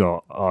 Just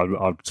because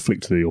I've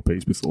flicked to your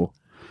piece before.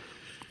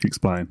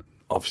 Explain.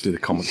 Obviously, the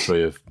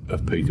commentary of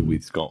Peter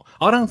Withscott.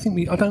 I don't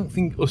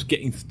think us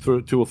getting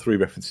 2 or 3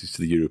 references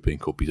to the European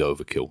Cup is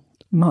overkill.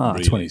 Nah,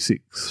 really.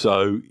 26.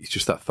 So it's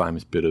just that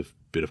famous bit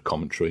of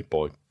commentary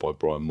by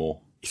Brian Moore.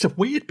 It's a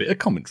weird bit of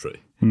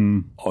commentary. I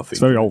think It's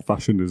very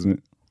old-fashioned, isn't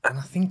it? and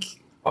I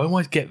think I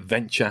always get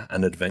venture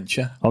and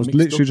adventure. I was mixed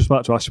literally up. just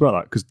about to ask you about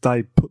that because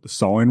they put the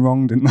sign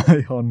wrong, didn't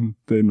they, on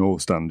the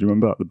North Stand? Do you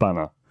remember that, the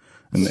banner?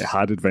 And it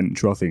had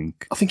adventure, I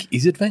think. I think it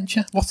is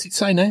adventure. What's it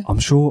say now? I'm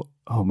sure.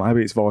 Oh,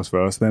 maybe it's vice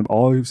versa. Then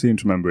I seem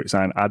to remember it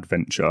saying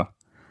adventure,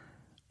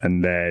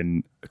 and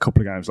then a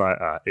couple of games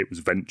later it was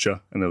venture,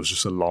 and there was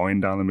just a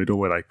line down the middle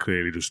where they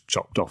clearly just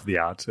chopped off the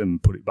ad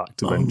and put it back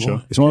to venture.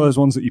 right. It's one of those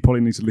ones that you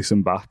probably need to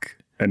listen back.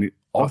 And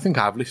I think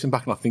I've listened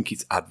back and I think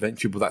it's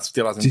adventure, but that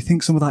still hasn't. do you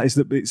think some of that is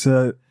that it's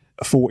a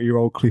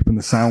 40-year-old clip and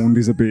the sound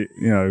is a bit,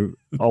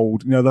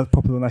 old? They're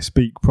proper when they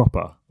speak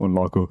proper,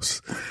 unlike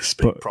us.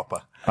 speak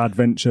proper?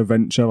 Adventure,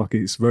 venture, like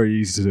it's very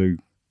easy to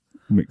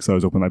mix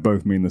those up and they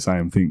both mean the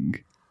same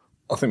thing.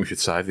 I think we should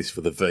save this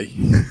for the V.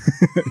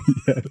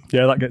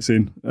 Yeah, that gets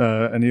in.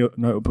 Any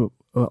notable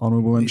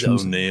honourable It's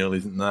mentions? O'Neill,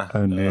 isn't there?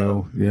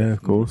 O'Neill, yeah,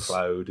 of course.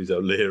 McLeod is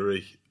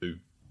O'Leary, who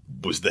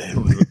was there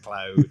under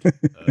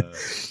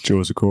McLeod. Joe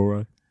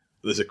Zakore.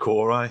 There's a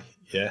Corey,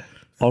 yeah.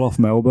 Olaf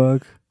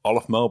Melberg.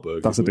 Olaf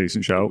Melberg. That's a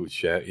decent shout. Good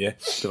shout, yeah.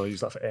 Did I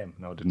use that for M?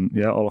 No, I didn't.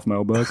 Yeah, Olaf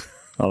Melberg.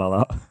 I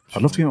like that.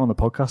 I'd love to get him on the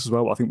podcast as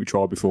well, but I think we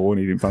tried before and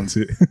he didn't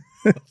fancy it.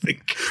 I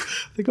think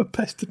I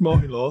pestered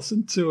Martin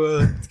Lawson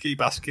to keep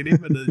asking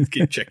him and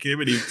keep checking him,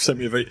 and he sent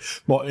me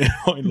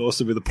Martin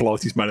Lawson with the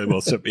politest manner in the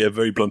world sent me a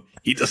very blunt,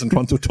 he doesn't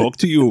want to talk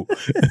to you.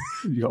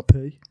 You got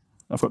P?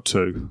 I've got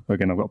 2.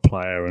 Again, I've got a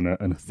player and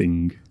a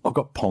thing. I've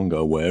got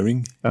Pongo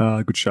wearing.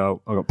 Good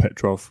shout. I got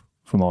Petrov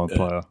for my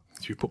player.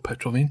 Did you put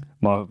Petrov in?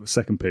 My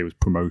second P was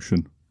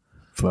promotion.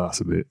 So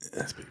that's a bit.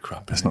 That's a bit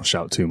crap. Let's not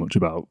shout too much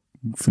about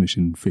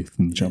finishing 5th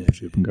in the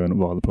championship and going up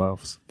via the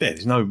playoffs. Yeah,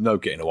 there's no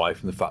getting away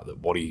from the fact that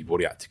what he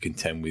had to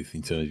contend with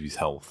in terms of his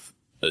health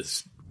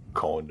has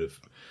kind of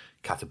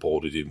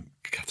catapulted him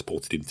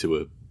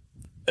to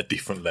a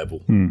different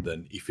level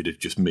than if he'd have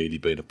just merely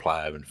been a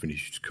player and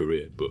finished his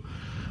career. But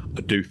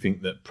I do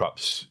think that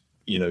perhaps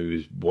he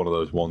was one of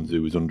those ones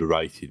who was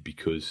underrated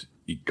because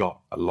he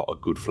got a lot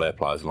of good flair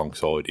players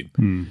alongside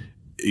him.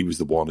 He was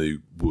the one who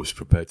was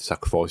prepared to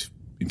sacrifice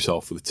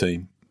himself for the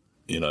team.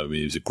 He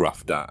was a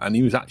grafter, and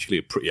he was actually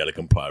a pretty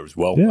elegant player as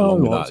well. Yeah,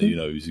 along with I that, liked him.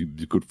 he was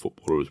a good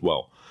footballer as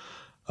well.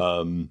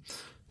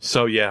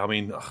 So, yeah, I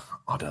mean,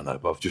 I don't know,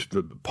 but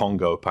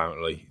Pongo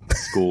apparently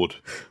scored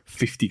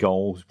 50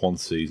 goals one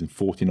season,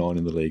 49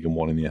 in the league and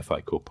 1 in the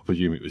FA Cup. I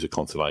presume it was a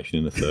consolation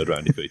in the third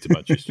round defeat to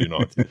Manchester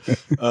United.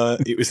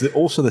 It was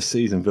also the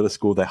season Villa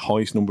scored their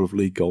highest number of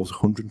league goals,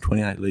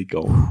 128 league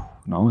goals.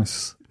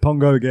 Nice.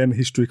 Pongo again,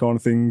 history kind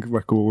of thing,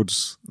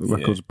 records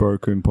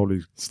broken,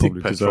 probably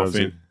deserves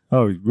it.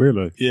 Oh,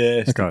 really?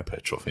 Yeah, stick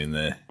Petrov in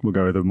there. We'll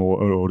go with an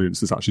audience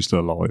that's actually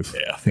still alive.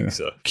 Yeah, I think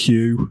so.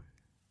 Q.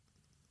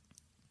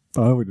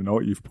 I don't really know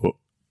what you've put.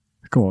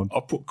 Come on.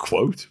 I'll put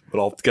quote,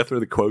 but I'll get through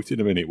the quote in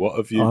a minute. What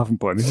have you? I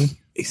haven't put anything.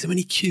 Is there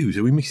many Qs?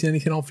 Are we missing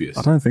anything obvious?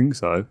 I don't think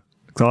so.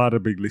 Because I had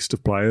a big list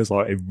of players,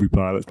 like every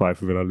player that's played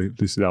for Villa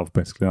listed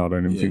alphabetically. I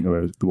don't even think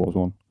there was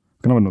one.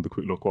 I can have another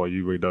quick look while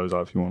you read those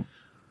out if you want.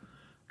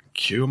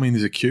 Q? I mean,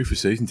 there's a queue for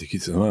season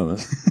tickets at the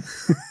moment.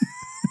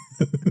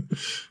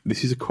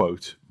 This is a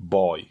quote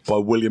by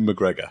William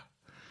McGregor.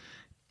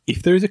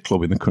 If there is a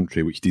club in the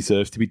country which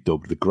deserves to be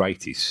dubbed the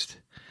greatest,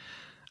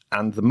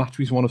 and the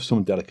matter is one of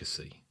some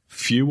delicacy,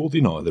 few will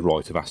deny the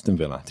right of Aston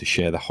Villa to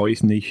share the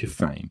highest niche of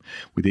fame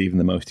with even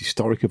the most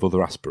historic of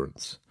other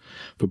aspirants.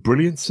 For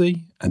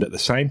brilliancy and at the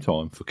same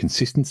time for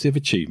consistency of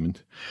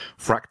achievement,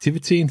 for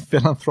activity in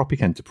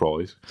philanthropic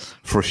enterprise,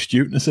 for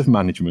astuteness of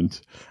management,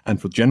 and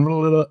for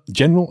general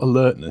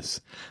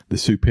alertness, the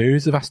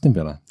superiors of Aston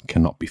Villa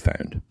cannot be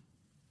found.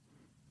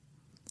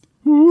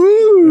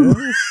 Woo!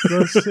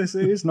 It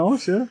is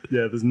nice, yeah.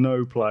 Yeah, there's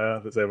no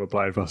player that's ever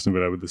played for Aston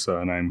Villa with the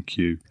surname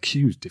Q.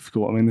 Q's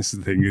difficult. I mean, this is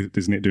the thing,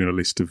 isn't it, doing a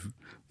list of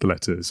the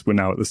letters? We're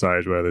now at the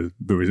stage where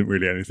there isn't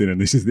really anything,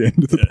 and this is the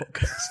end of the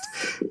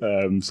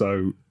podcast.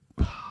 So,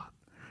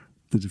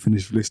 the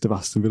definitive list of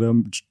Aston Villa,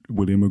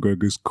 William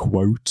McGregor's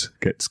quote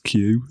gets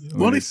Q.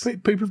 Well, if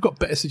people have got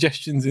better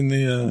suggestions in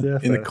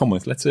the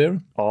comments, let's hear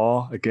them.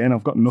 Again,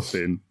 I've got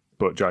nothing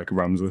but Jacob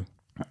Ramsey.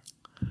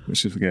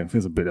 Which is, again,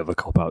 feels a bit of a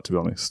cop-out, to be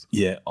honest.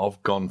 Yeah,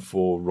 I've gone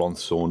for Ron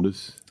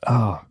Saunders.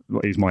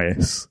 He's my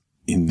S.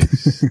 In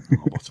this.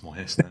 What's my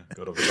S now?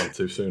 God, I've gone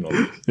too soon on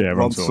this. Yeah,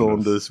 Ron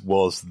Saunders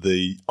was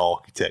the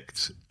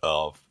architect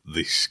of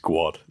this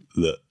squad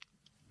that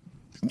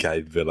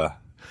gave Villa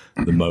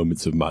the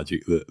moments of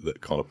magic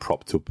that kind of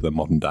propped up their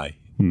modern-day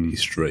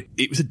history.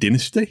 It was a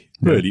dynasty,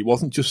 really. It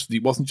wasn't just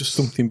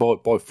something by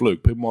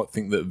fluke. People might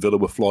think that Villa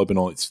were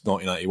fly-by-nights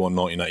 1981,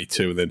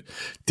 1982 and then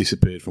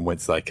disappeared from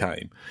whence they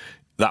came.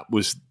 That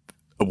was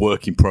a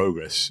work in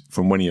progress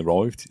from when he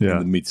arrived in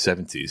the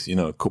mid-70s. You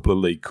know, a couple of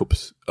League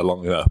Cups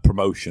along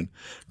promotion,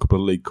 a couple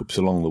of League Cups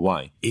along the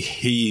way.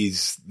 He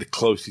is the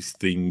closest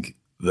thing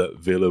that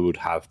Villa would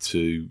have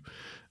to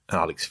an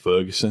Alex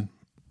Ferguson,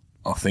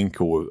 I think,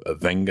 or a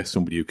Wenger,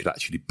 somebody who could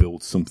actually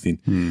build something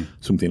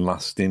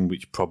lasting,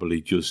 which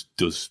probably just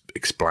does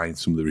explain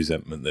some of the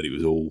resentment that it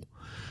was all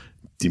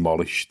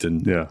demolished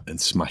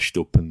and smashed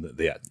up, and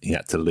that he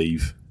had to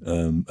leave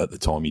at the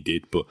time he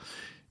did. But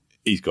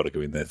he's got to go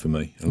in there for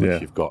me,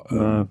 unless you've got.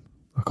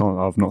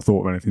 I've not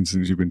thought of anything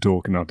since you've been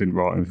talking. I didn't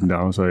write anything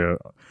down. So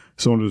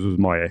Saunders was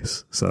my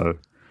S. So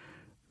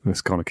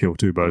let's kind of kill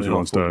two birds with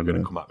one stone. You're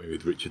going to come at me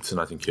with Richardson,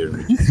 as in Kieran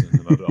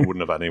Richardson, and I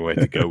wouldn't have anywhere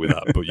to go with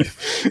that. But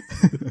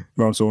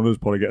Ron Saunders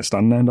probably get a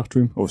stand named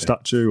after him, or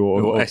statue,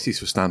 or S's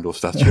for stand or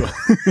statue.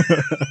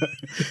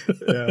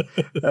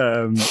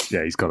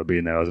 He's got to be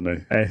in there, hasn't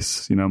he?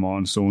 S,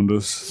 mine,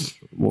 Saunders.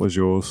 What was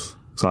yours?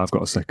 So I've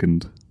got a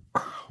second.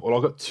 Well,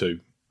 I've got two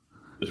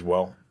as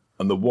well,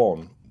 and the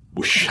one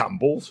was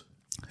shambles.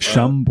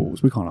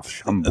 Shambles? We can't have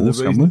shambles. And the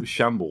reason it was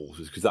shambles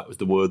is because that was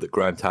the word that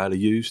Graham Taylor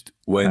used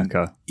when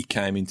he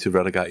came into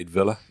relegated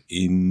Villa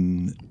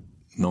in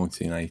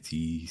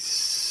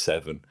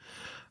 1987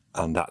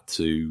 and had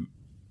to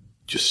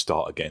just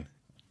start again,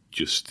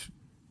 just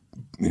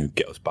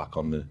get us back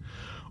on the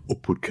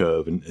upward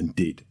curve, and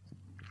did.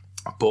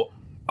 But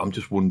I'm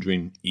just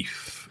wondering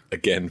if,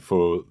 again,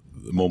 for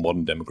the more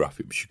modern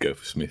demographic, we should go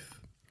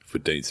for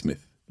Dean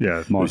Smith.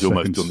 Yeah, who's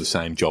almost done the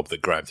same job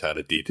that Graham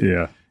Taylor did.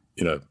 Yeah.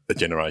 A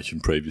generation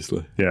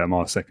previously. Yeah,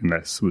 my second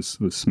S was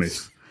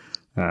Smith.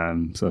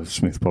 So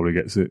Smith probably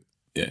gets it.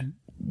 Yeah.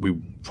 We're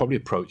probably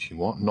approaching,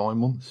 9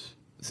 months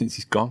since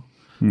he's gone.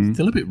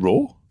 Still a bit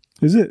raw.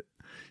 Is it?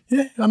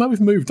 Yeah, I know we've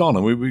moved on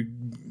and we're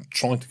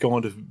trying to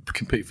kind of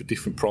compete for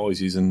different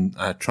prizes and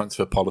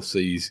transfer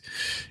policies,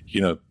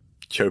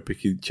 cherry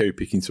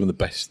picking some of the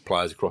best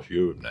players across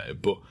Europe now.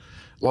 But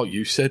like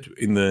you said,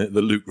 in the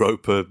Luke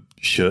Roper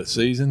shirt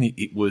season,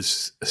 it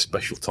was a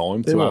special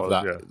time to have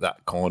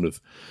that kind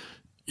of,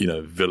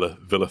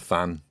 Villa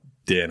fan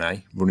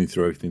DNA running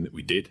through everything that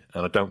we did.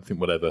 And I don't think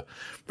we'll ever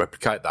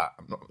replicate that.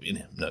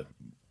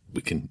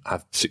 We can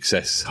have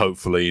success,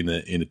 hopefully, in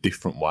a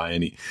different way,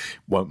 and it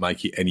won't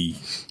make it any,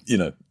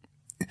 if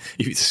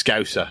it's a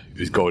Scouser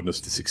who's guiding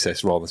us to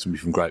success rather than somebody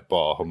from Great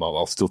Bar,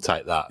 I'll still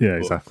take that. Yeah,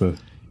 exactly.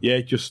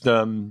 Yeah, just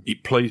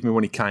it pleased me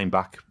when he came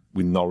back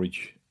with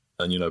Norwich.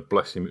 And,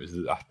 bless him, it was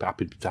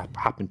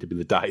happened to be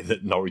the day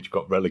that Norwich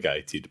got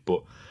relegated.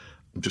 But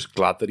I'm just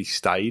glad that he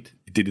stayed.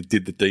 He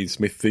did the Dean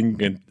Smith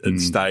thing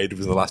and stayed,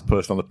 was the last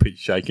person on the pitch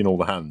shaking all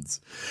the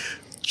hands,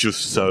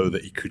 just so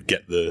that he could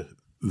get the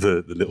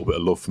the little bit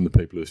of love from the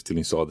people who are still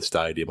inside the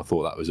stadium. I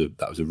thought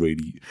that was a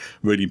really,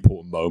 really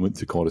important moment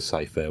to kind of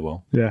say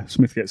farewell. Yeah,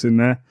 Smith gets in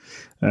there.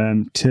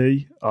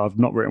 T, I've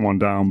not written one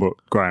down, but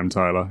Graham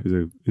Taylor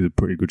is a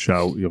pretty good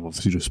shout. You've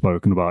obviously just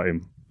spoken about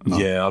him.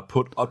 Yeah, I'd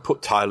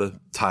put Taylor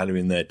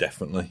in there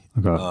definitely.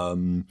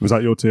 Okay. Was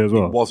that your T as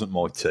well? It wasn't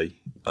my T.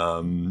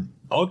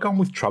 I'd gone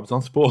with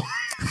Trabzonspor.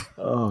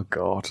 Oh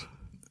God.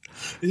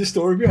 There's a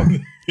story behind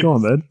it. Go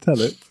on then, tell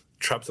it.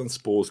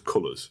 Trabzonspor's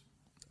colours.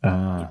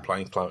 They're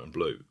playing claret and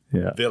blue.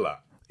 Yeah. Villa.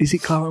 Is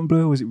it claret and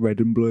blue or is it red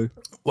and blue?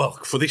 Well,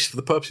 for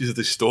the purposes of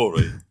this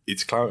story,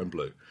 it's claret and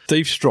blue.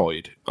 Steve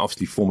Stride,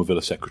 obviously former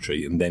Villa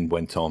secretary, and then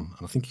went on,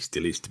 and I think he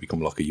still is, to become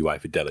like a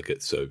UEFA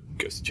delegate, so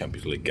goes to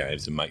Champions League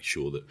games and makes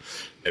sure that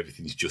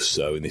everything's just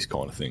so in this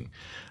kind of thing.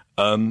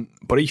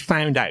 But he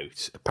found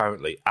out,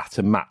 apparently, at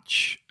a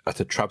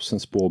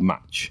Trabzonspor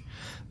match,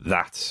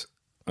 that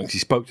he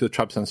spoke to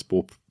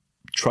the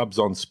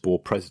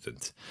Trabzonspor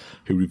president,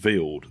 who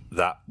revealed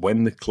that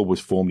when the club was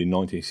formed in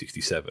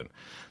 1967,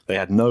 they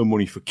had no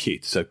money for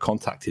kit, so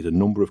contacted a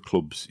number of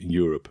clubs in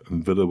Europe,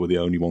 and Villa were the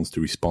only ones to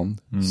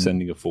respond,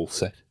 sending a full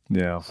set.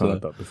 Yeah, I've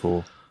heard that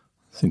before.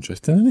 It's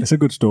interesting, isn't it? It's a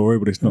good story,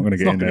 but it's not going to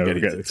get in there.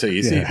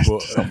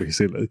 It's not be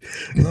silly.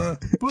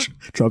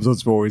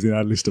 Trabzonspor is in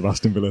our list of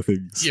Aston Villa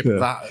things. Yeah, but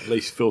that at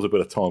least fills a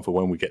bit of time for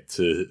when we get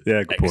to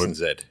good X point. and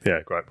Z.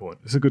 Yeah, great point.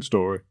 It's a good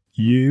story.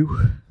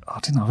 I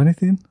didn't have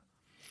anything.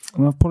 I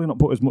mean, I've probably not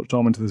put as much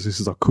time into this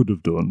as I could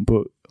have done,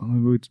 but I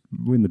mean,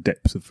 we're in the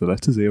depths of the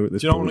letters here at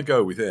this point. Do you know what I want to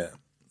go with here?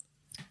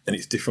 And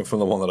it's different from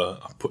the one that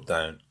I put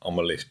down on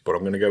my list, but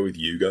I'm going to go with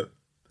Hugo.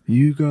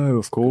 Hugo,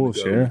 of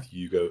course, with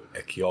Hugo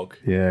Ekiog.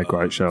 Yeah,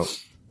 great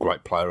shout.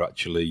 Great player,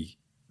 actually,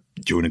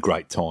 during a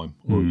great time,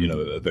 or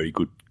a very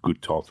good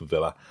time for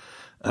Villa.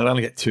 And I don't want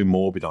to get too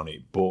morbid on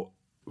it, but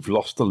we've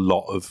lost a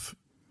lot of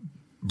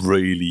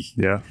really,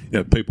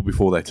 people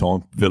before their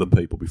time, Villa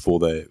people before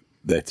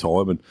their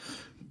time, and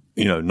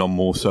none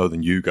more so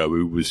than Hugo,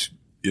 who was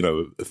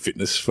a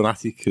fitness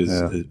fanatic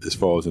as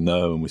far as I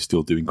know, and was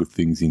still doing good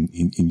things in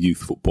youth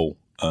football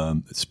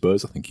at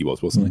Spurs. I think he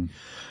wasn't he,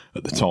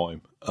 at the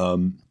time.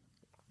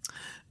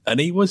 And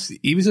he was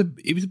a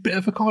bit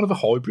of a kind of a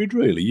hybrid,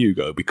 really,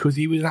 Hugo, because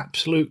he was an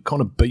absolute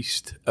kind of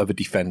beast of a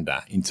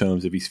defender in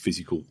terms of his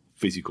physical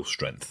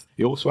strength.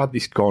 He also had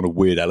this kind of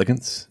weird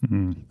elegance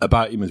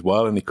about him as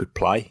well, and he could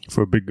play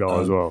for a big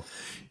guy as well.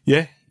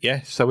 Yeah.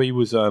 So he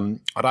was. I'd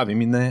have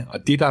him in there. I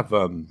did have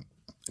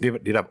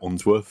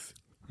Unsworth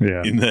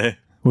in there.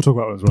 We'll talk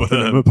about Unsworth in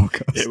another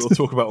podcast. Yeah, we'll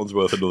talk about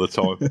Unsworth another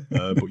time.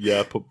 But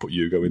yeah, put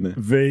Hugo in there.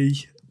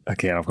 V.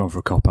 Again, I've gone for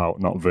a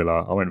cop-out, not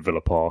Villa. I went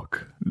Villa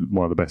Park,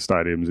 one of the best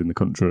stadiums in the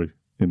country,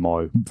 in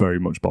my very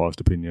much biased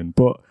opinion.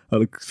 But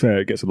fair,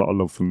 it gets a lot of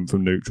love from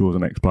neutrals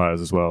and ex-players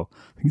as well.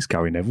 I think it's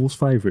Gary Neville's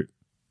favourite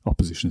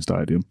opposition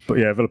stadium. But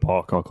yeah, Villa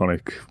Park,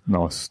 iconic,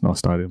 nice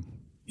stadium.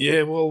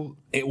 Yeah, well,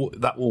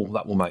 that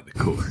will make the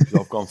cut.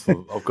 I've gone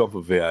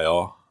for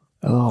VAR.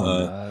 Oh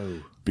no.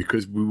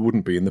 Because we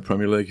wouldn't be in the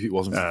Premier League if it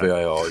wasn't for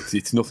VAR.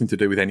 It's nothing to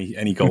do with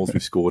any goals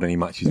we've scored, any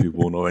matches we've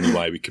won, or any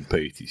way we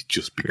compete. It's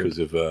just because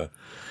of... well,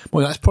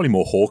 that's probably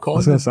more Hawkeye. I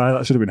was going to say,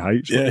 that should have been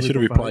H. Yeah, it should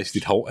have replaced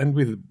it Holt End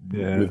with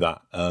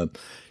that.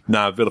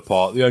 Now, Villa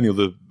Park, the only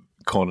other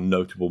kind of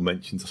notable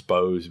mentions, I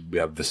suppose, we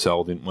have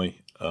Vassell, didn't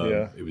we?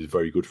 It was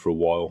very good for a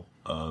while.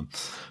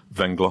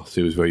 Venglos,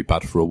 it was very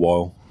bad for a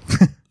while.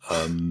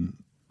 I don't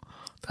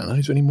know,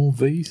 is there any more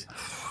Vs?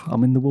 I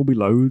mean, there will be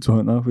loads,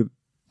 won't there?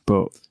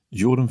 But...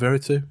 Jordan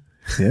Veretout.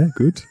 Yeah,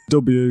 good.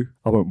 W.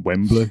 I went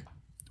Wembley.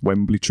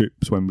 Wembley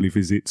trips, Wembley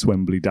visits,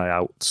 Wembley day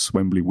outs,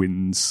 Wembley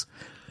wins.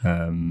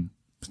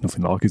 There's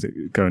nothing like, is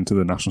it, going to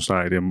the National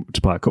Stadium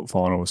to play a cup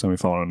final or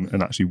semi-final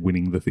and actually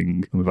winning the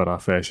thing. And we've had our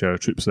fair share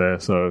of trips there,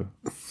 so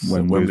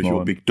Wembley's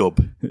your big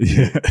dub.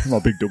 Yeah, my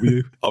big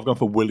W. I've gone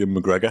for William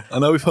McGregor. I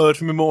know we've heard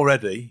from him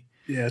already.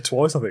 Yeah,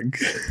 twice, I think.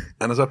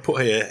 And as I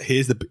put here,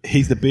 he's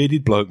the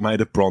bearded bloke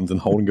made of bronze and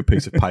holding a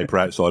piece of paper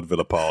outside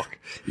Villa Park.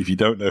 If you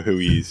don't know who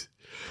he is,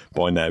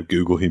 by now,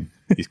 Google him.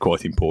 He's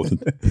quite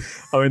important.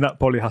 I mean, that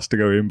probably has to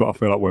go in, but I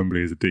feel like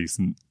Wembley is a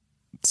decent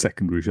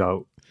secondary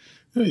shout.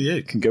 Oh, yeah,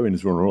 it can go in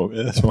as runner-up.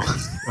 Yeah, that's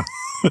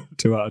fine.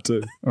 2 out of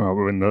 2. All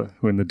right,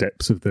 we're in the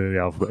depths of the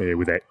alphabet here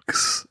with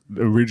X.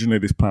 Originally,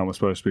 this plan was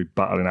supposed to be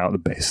battling out the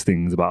best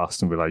things about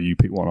Aston Villa. You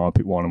pick one, I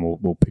pick one, and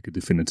we'll pick a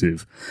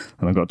definitive.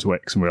 And I got to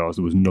X and realised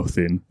there was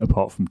nothing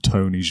apart from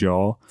Tony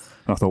Jaa.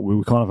 And I thought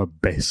we can't have a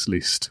best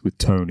list with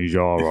Tony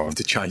Jaa on.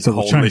 To change so the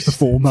whole we'll change list. the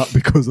format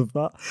because of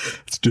that.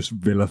 It's just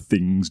Villa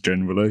things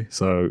generally.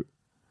 So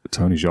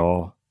Tony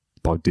Jaa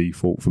by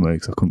default for me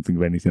because I couldn't think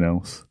of anything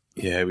else.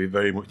 Yeah, we're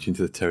very much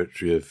into the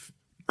territory of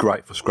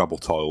great for Scrabble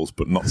tiles,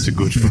 but not so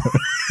good for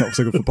not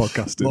so good for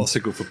podcasting. Not so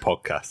good for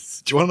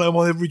podcasts. Do you want to know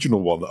my original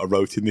one that I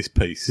wrote in this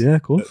piece? Yeah,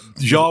 of course.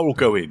 Jaa will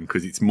go in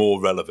because it's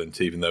more relevant,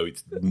 even though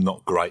it's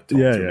not great to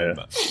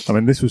remember. I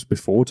mean, this was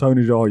before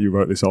Tony Jaa. You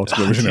wrote this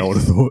article originally, I would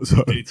have thought.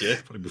 So. Yeah,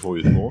 probably before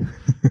he was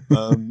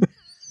born.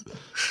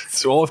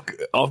 So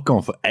I've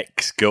gone for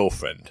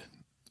ex-girlfriend,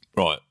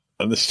 right?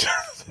 And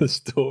the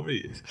story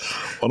is,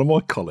 one of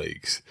my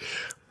colleagues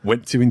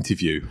went to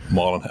interview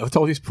Marlon. Have I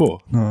told you this before?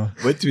 No.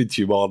 Went to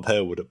interview Marlon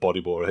Harewood at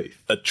Bodymore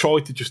Heath. I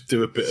tried to just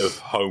do a bit of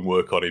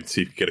homework on him,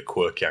 see if he could get a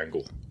quirky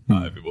angle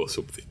out of him or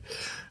something.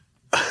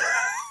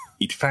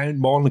 He'd found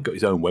Marlon had got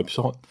his own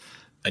website,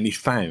 and he'd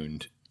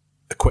found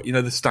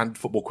the standard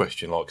football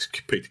question, like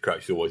Peter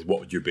Crouch always, what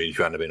would you be if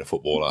you hadn't been a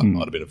footballer? I'd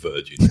have been a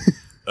virgin.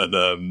 And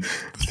the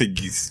thing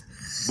is,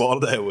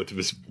 Marlon Harewood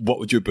was, what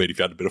would you be if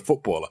you hadn't been a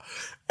footballer?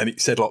 And it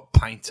said like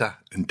painter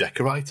and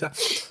decorator.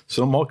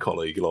 So my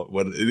colleague, like,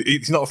 when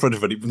he's not a friend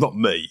of anyone, not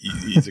me,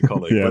 he's a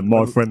colleague. Yeah,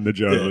 my friend, the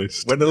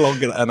journalist, went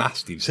along and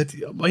asked him, said,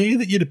 I hear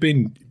that you'd have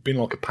been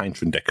like a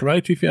painter and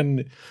decorator if you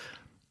hadn't.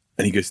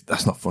 And he goes,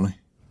 that's not funny.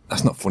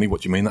 That's not funny.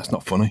 What do you mean? That's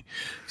not funny.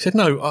 He said,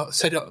 no. I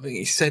said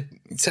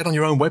on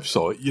your own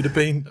website you'd have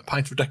been a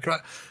painter or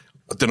decorator.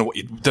 I don't know what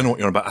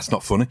you're on about. That's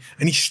not funny.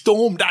 And he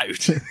stormed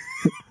out.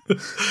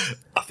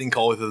 I think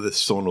either the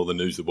Sun or the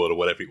News of the World or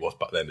whatever it was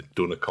back then had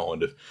done a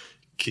kind of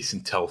kiss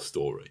and tell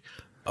story,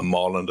 and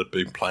Marlon had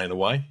been playing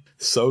away,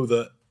 so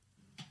that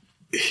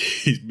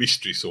his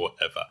mistress or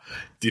whatever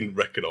didn't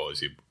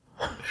recognise him.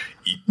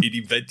 He'd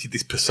invented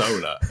this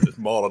persona as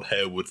Marlon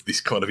Harewood,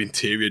 this kind of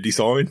interior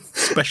design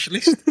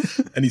specialist,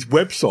 and his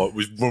website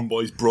was run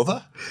by his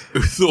brother,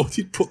 who thought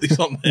he'd put this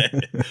on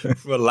there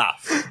for a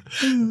laugh,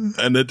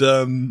 and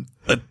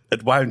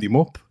had wound him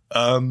up.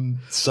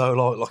 So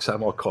like I say,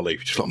 my colleague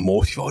was just like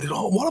mortified.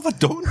 Like, what have I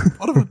done?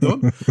 What have I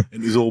done?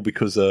 And it was all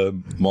because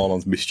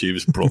Marlon's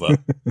mischievous brother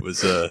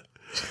was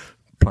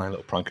playing a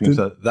little prank on him.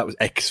 So that was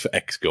X for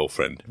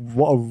ex-girlfriend.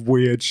 What a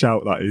weird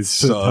shout that is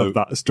to have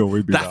that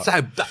story be that's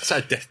how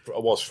desperate I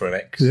was for an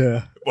ex.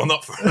 Yeah. Well,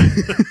 not for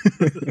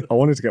I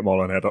wanted to get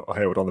Marlon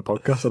Harewood on the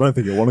podcast. I don't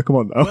think he'll want to come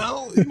on now.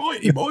 Well,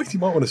 he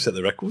might want to set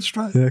the record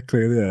straight. Yeah,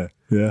 clearly,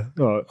 yeah.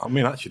 Right. I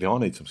mean, actually, I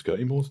need some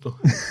skirting board stuff.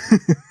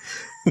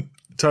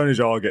 Tony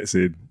Jar gets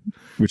in,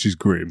 which is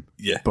grim.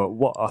 Yeah. But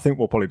I think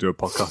we'll probably do a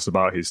podcast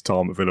about his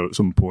time at Villa at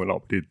some point.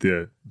 Like we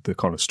did the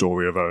kind of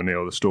story of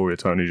O'Neill, the story of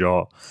Tony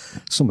Jar.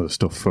 Some of the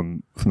stuff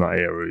from that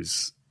era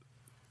is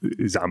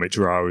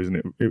amateur hour, isn't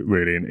it?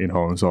 Really, in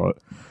hindsight.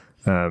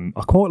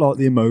 I quite like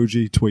the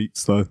emoji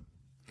tweets, though.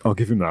 I'll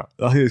give him that.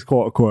 I think it's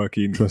quite a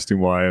quirky,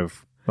 interesting way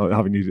of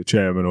having you as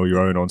chairman or your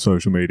own on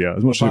social media.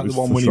 As much as it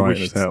was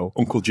frustrating as hell.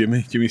 Uncle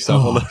Jimmy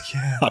Savile,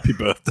 happy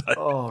birthday.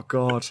 Oh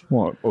God,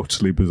 what an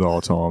utterly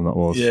bizarre time that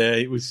was. Yeah,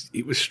 it was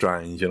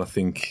strange, and I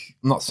think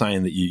I'm not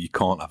saying that you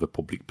can't have a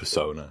public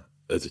persona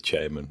as a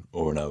chairman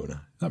or an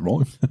owner. Is that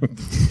right?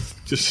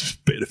 Just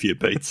spitting a few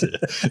beats here.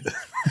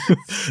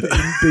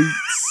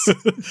 Beats.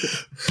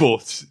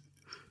 But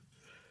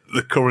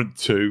the current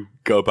two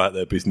go about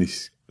their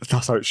business.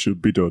 That's how it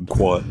should be done.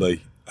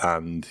 Quietly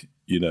and,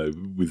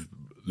 with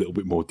a little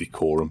bit more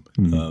decorum.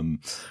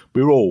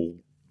 We were all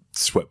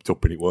swept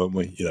up in it, weren't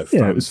we?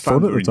 It was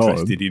fun at the time.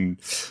 Interested in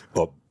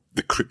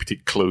the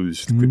cryptic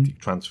clues, the cryptic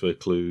transfer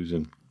clues,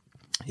 and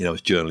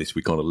as journalists,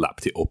 we kind of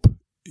lapped it up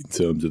in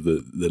terms of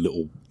the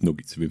little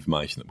nuggets of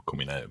information that were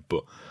coming out.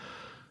 But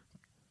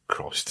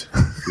Christ,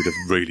 we'd have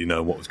really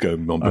known what was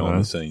going on behind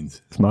the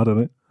scenes. It's mad,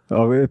 isn't it?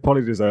 It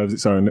probably deserves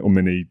its own little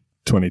mini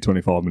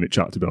 20-25 minute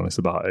chat, to be honest,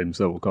 about him,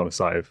 so we'll kind of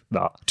save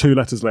that. 2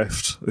 letters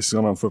left. This has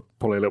gone on for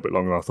probably a little bit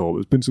longer than I thought.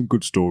 There's been some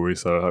good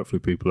stories, so hopefully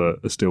people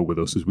are still with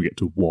us as we get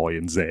to Y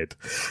and Z.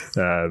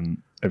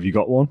 Have you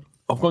got one?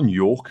 I've gone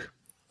York.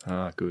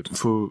 Good.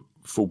 For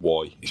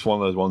Y. It's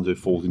one of those ones that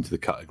falls into the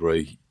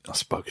category. I've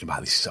spoken about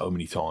this so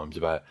many times,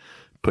 about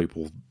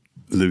people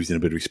losing a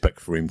bit of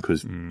respect for him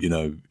because,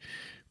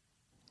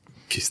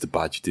 kissed the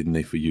badge, didn't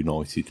he, for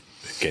United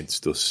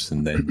against us,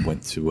 and then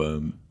went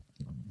to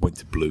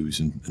Blues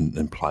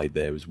and played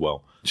there as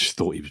well. Just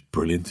thought he was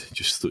brilliant.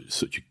 Just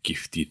such a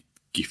gifted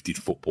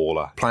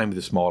footballer. Playing with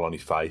a smile on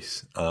his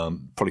face.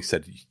 Probably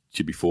said to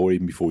you before,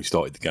 even before he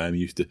started the game,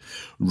 he used to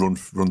run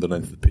the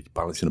length of the pitch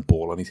balancing a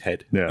ball on his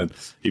head. Yeah. And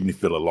even if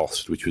Villa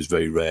lost, which was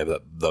very rare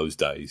those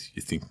days,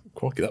 you think,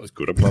 crikey, that was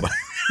good. I'm glad I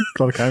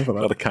came for that.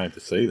 Glad I came to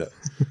see that.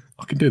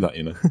 I can do that,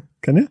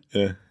 Can you?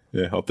 Yeah.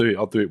 I'll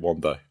do it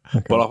one day.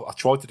 Okay. But I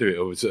tried to do it.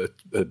 It was a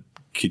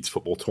kids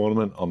football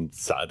tournament on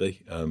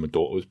Saturday. My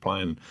daughter was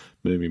playing.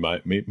 Me and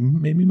my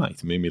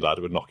lad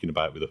were knocking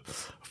about with a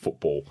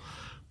football.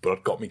 But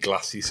I'd got my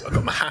glasses, I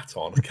got my hat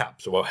on, a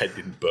cap, so my head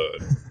didn't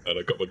burn, and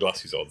I got my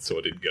glasses on so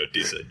I didn't go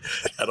dizzy.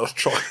 And I was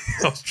trying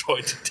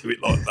to do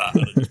it like that,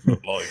 and it just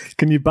looked like.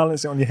 Can you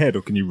balance it on your head,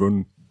 or can you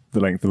run the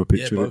length of a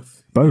pitch with both.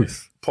 it?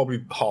 Both. Yeah,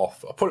 probably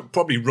half.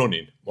 Probably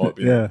running might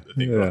be the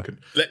thing. Yeah.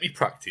 Let me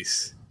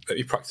practice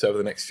over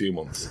the next few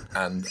months,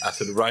 and at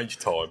an arranged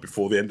time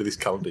before the end of this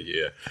calendar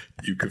year,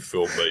 you can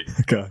film me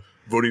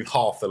running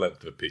half the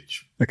length of a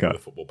pitch with a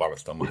football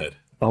balanced on my head.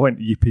 I went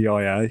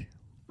Yippee-I-A.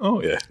 Oh,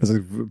 yeah. As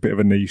a bit of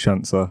a niche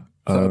answer.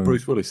 Is that a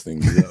Bruce Willis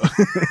thing? Yeah.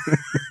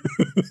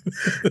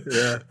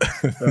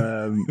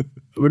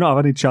 We don't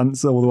have any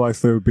chance all the way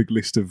through a big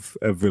list of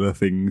Villa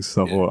things.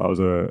 So I thought that was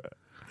a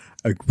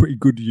pretty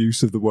good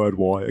use of the word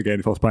Y. Again,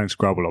 if I was playing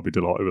Scrabble, I'd be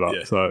delighted with that.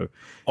 Yeah. So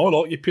I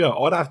like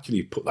Yippee. I'd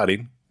actually put that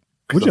in.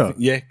 Would you?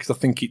 Because I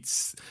think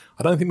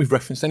I don't think we've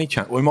referenced any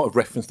Well, we might have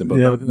referenced them, but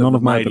none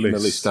have made the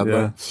list, have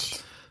they?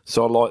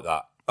 So I like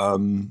that.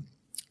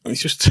 And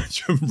it's just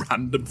such a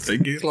random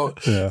thing. It's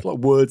like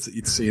words that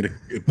you'd see in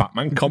a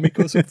Batman comic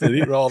or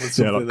something, rather than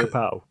something like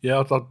kapow. Yeah,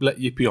 I'd let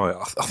Yippee.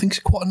 I think it's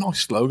quite a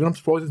nice slogan. I'm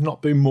surprised there's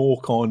not been more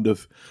kind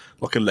of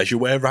like a leisure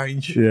wear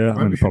range. Yeah,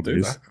 Maybe it probably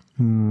is.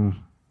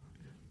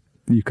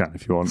 You can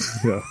if you want.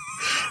 Yeah.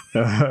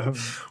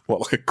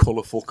 What, like a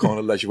colourful kind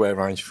of leisure wear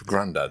range for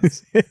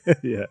granddads?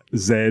 Yeah.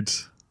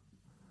 Z.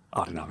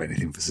 I don't have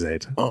anything for Z.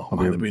 Oh,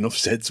 man, there'll be enough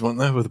Zs, won't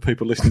there, with the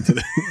people listening to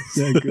this?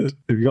 Yeah, good.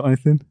 Have you got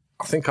anything?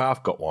 I think I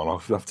have got one. I'll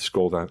have to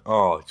scroll down.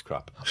 Oh, it's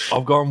crap.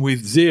 I've gone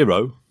with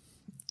 0,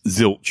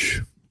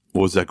 Zilch,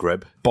 or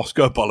Zagreb.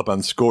 Bosco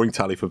Balaban's scoring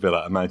tally for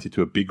Villa amounted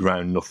to a big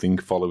round nothing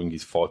following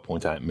his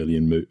 5.8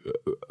 million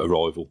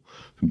arrival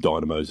from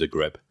Dynamo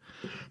Zagreb.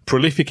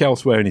 Prolific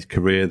elsewhere in his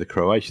career, the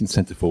Croatian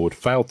centre-forward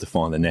failed to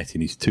find the net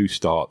in his 2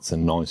 starts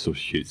and 9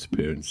 substitutes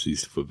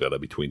appearances for Villa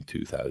between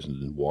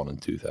 2001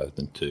 and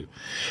 2002,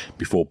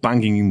 before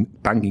banging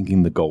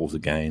in the goals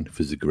again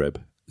for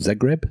Zagreb,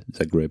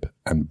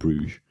 and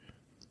Bruges.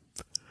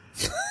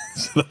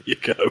 So there you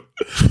go.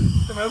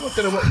 I don't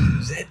know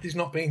what Z has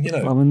not been,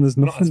 I mean, there's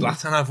nothing. Not had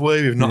Zlatan, have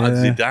we? We've not had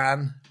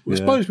Zidane. I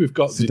suppose we've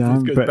got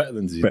Zidane. Better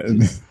than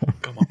Zidane.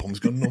 God, my bum's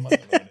gone numb.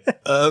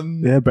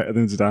 Yeah, better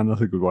than Zidane. That's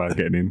a good way of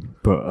getting in.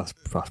 But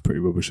that's pretty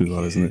rubbish as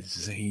well, isn't it?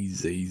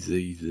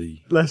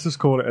 Z. Let's just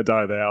call it a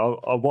day there.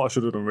 What I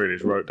should have done really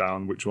is wrote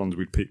down which ones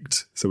we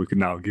picked so we can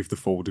now give the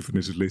full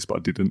definitive list, but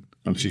I didn't.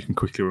 And so you can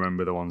quickly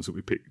remember the ones that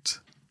we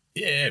picked.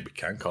 Yeah, we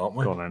can't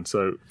we? Go on then.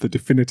 So the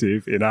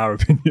definitive, in our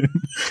opinion,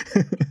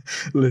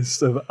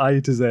 list of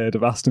A to Z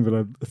of Aston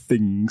Villa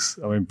things.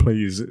 I mean,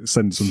 please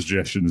send some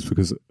suggestions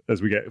because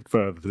as we get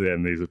further to the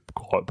end, these are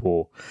quite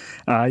poor.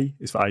 A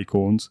is for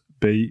Acorns.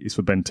 B is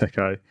for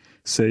Benteke.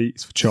 C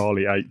is for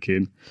Charlie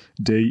Aitken.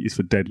 D is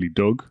for Deadly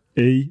Doug.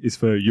 E is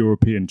for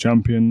European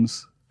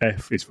Champions.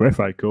 F is for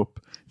FA Cup.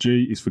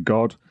 G is for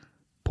God,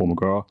 Paul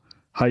McGrath.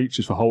 H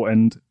is for Holt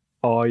End.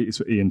 I is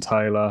for Ian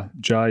Taylor.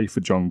 J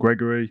for John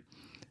Gregory.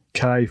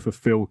 K for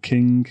Phil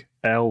King,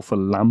 L for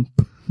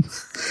Lamp,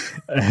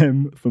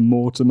 M for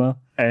Mortimer,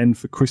 N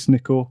for Chris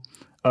Nichol,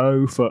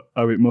 O for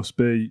Oh It Must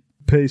Be,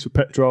 P is for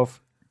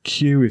Petrov,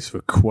 Q is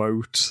for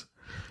Quote,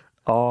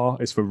 R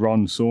is for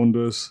Ron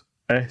Saunders,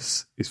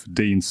 S is for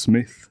Dean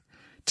Smith,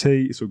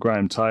 T is for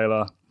Graham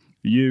Taylor,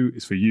 U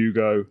is for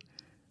Hugo,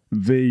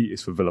 V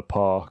is for Villa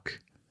Park,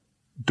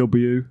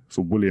 W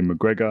for William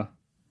McGregor,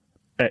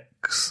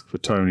 X for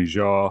Tony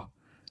Jarr,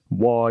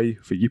 Y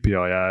for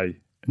Yippee-I-A,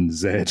 and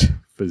Z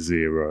for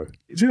 0.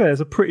 It's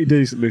a pretty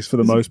decent list for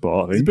the most part,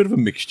 I think. There's a bit of a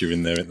mixture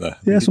in there, isn't there?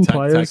 Yeah, some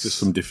players. Takes us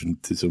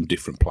to some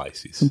different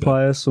places. Some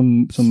players,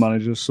 some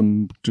managers,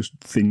 some just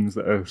things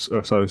that are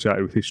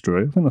associated with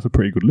history. I think that's a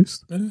pretty good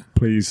list. Yeah.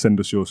 Please send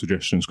us your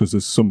suggestions because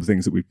there's some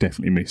things that we've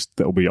definitely missed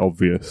that will be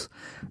obvious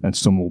and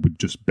some will be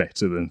just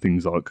better than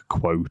things like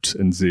Quote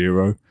and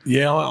 0.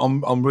 Yeah,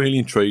 I'm really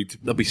intrigued.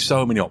 There'll be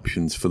so many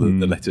options for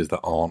the letters that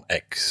aren't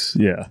X,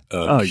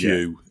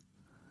 Q,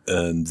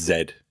 and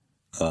Z.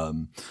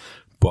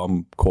 But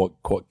I'm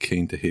quite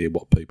keen to hear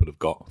what people have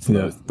got for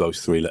those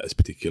 3 letters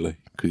particularly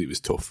because it was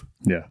tough.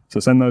 Yeah, so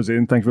send those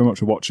in. Thank you very much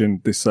for watching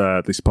this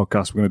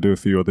podcast. We're going to do a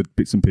few other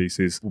bits and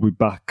pieces. We'll be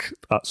back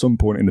at some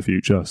point in the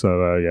future.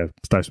 So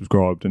stay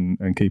subscribed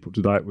and keep up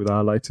to date with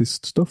our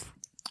latest stuff.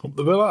 Up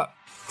the Villa.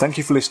 Thank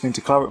you for listening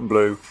to Claret and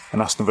Blue,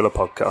 an Aston Villa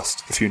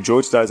podcast. If you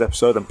enjoyed today's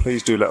episode, then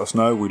please do let us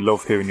know. We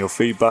love hearing your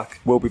feedback.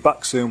 We'll be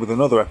back soon with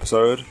another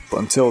episode. But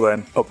until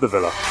then, up the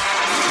Villa.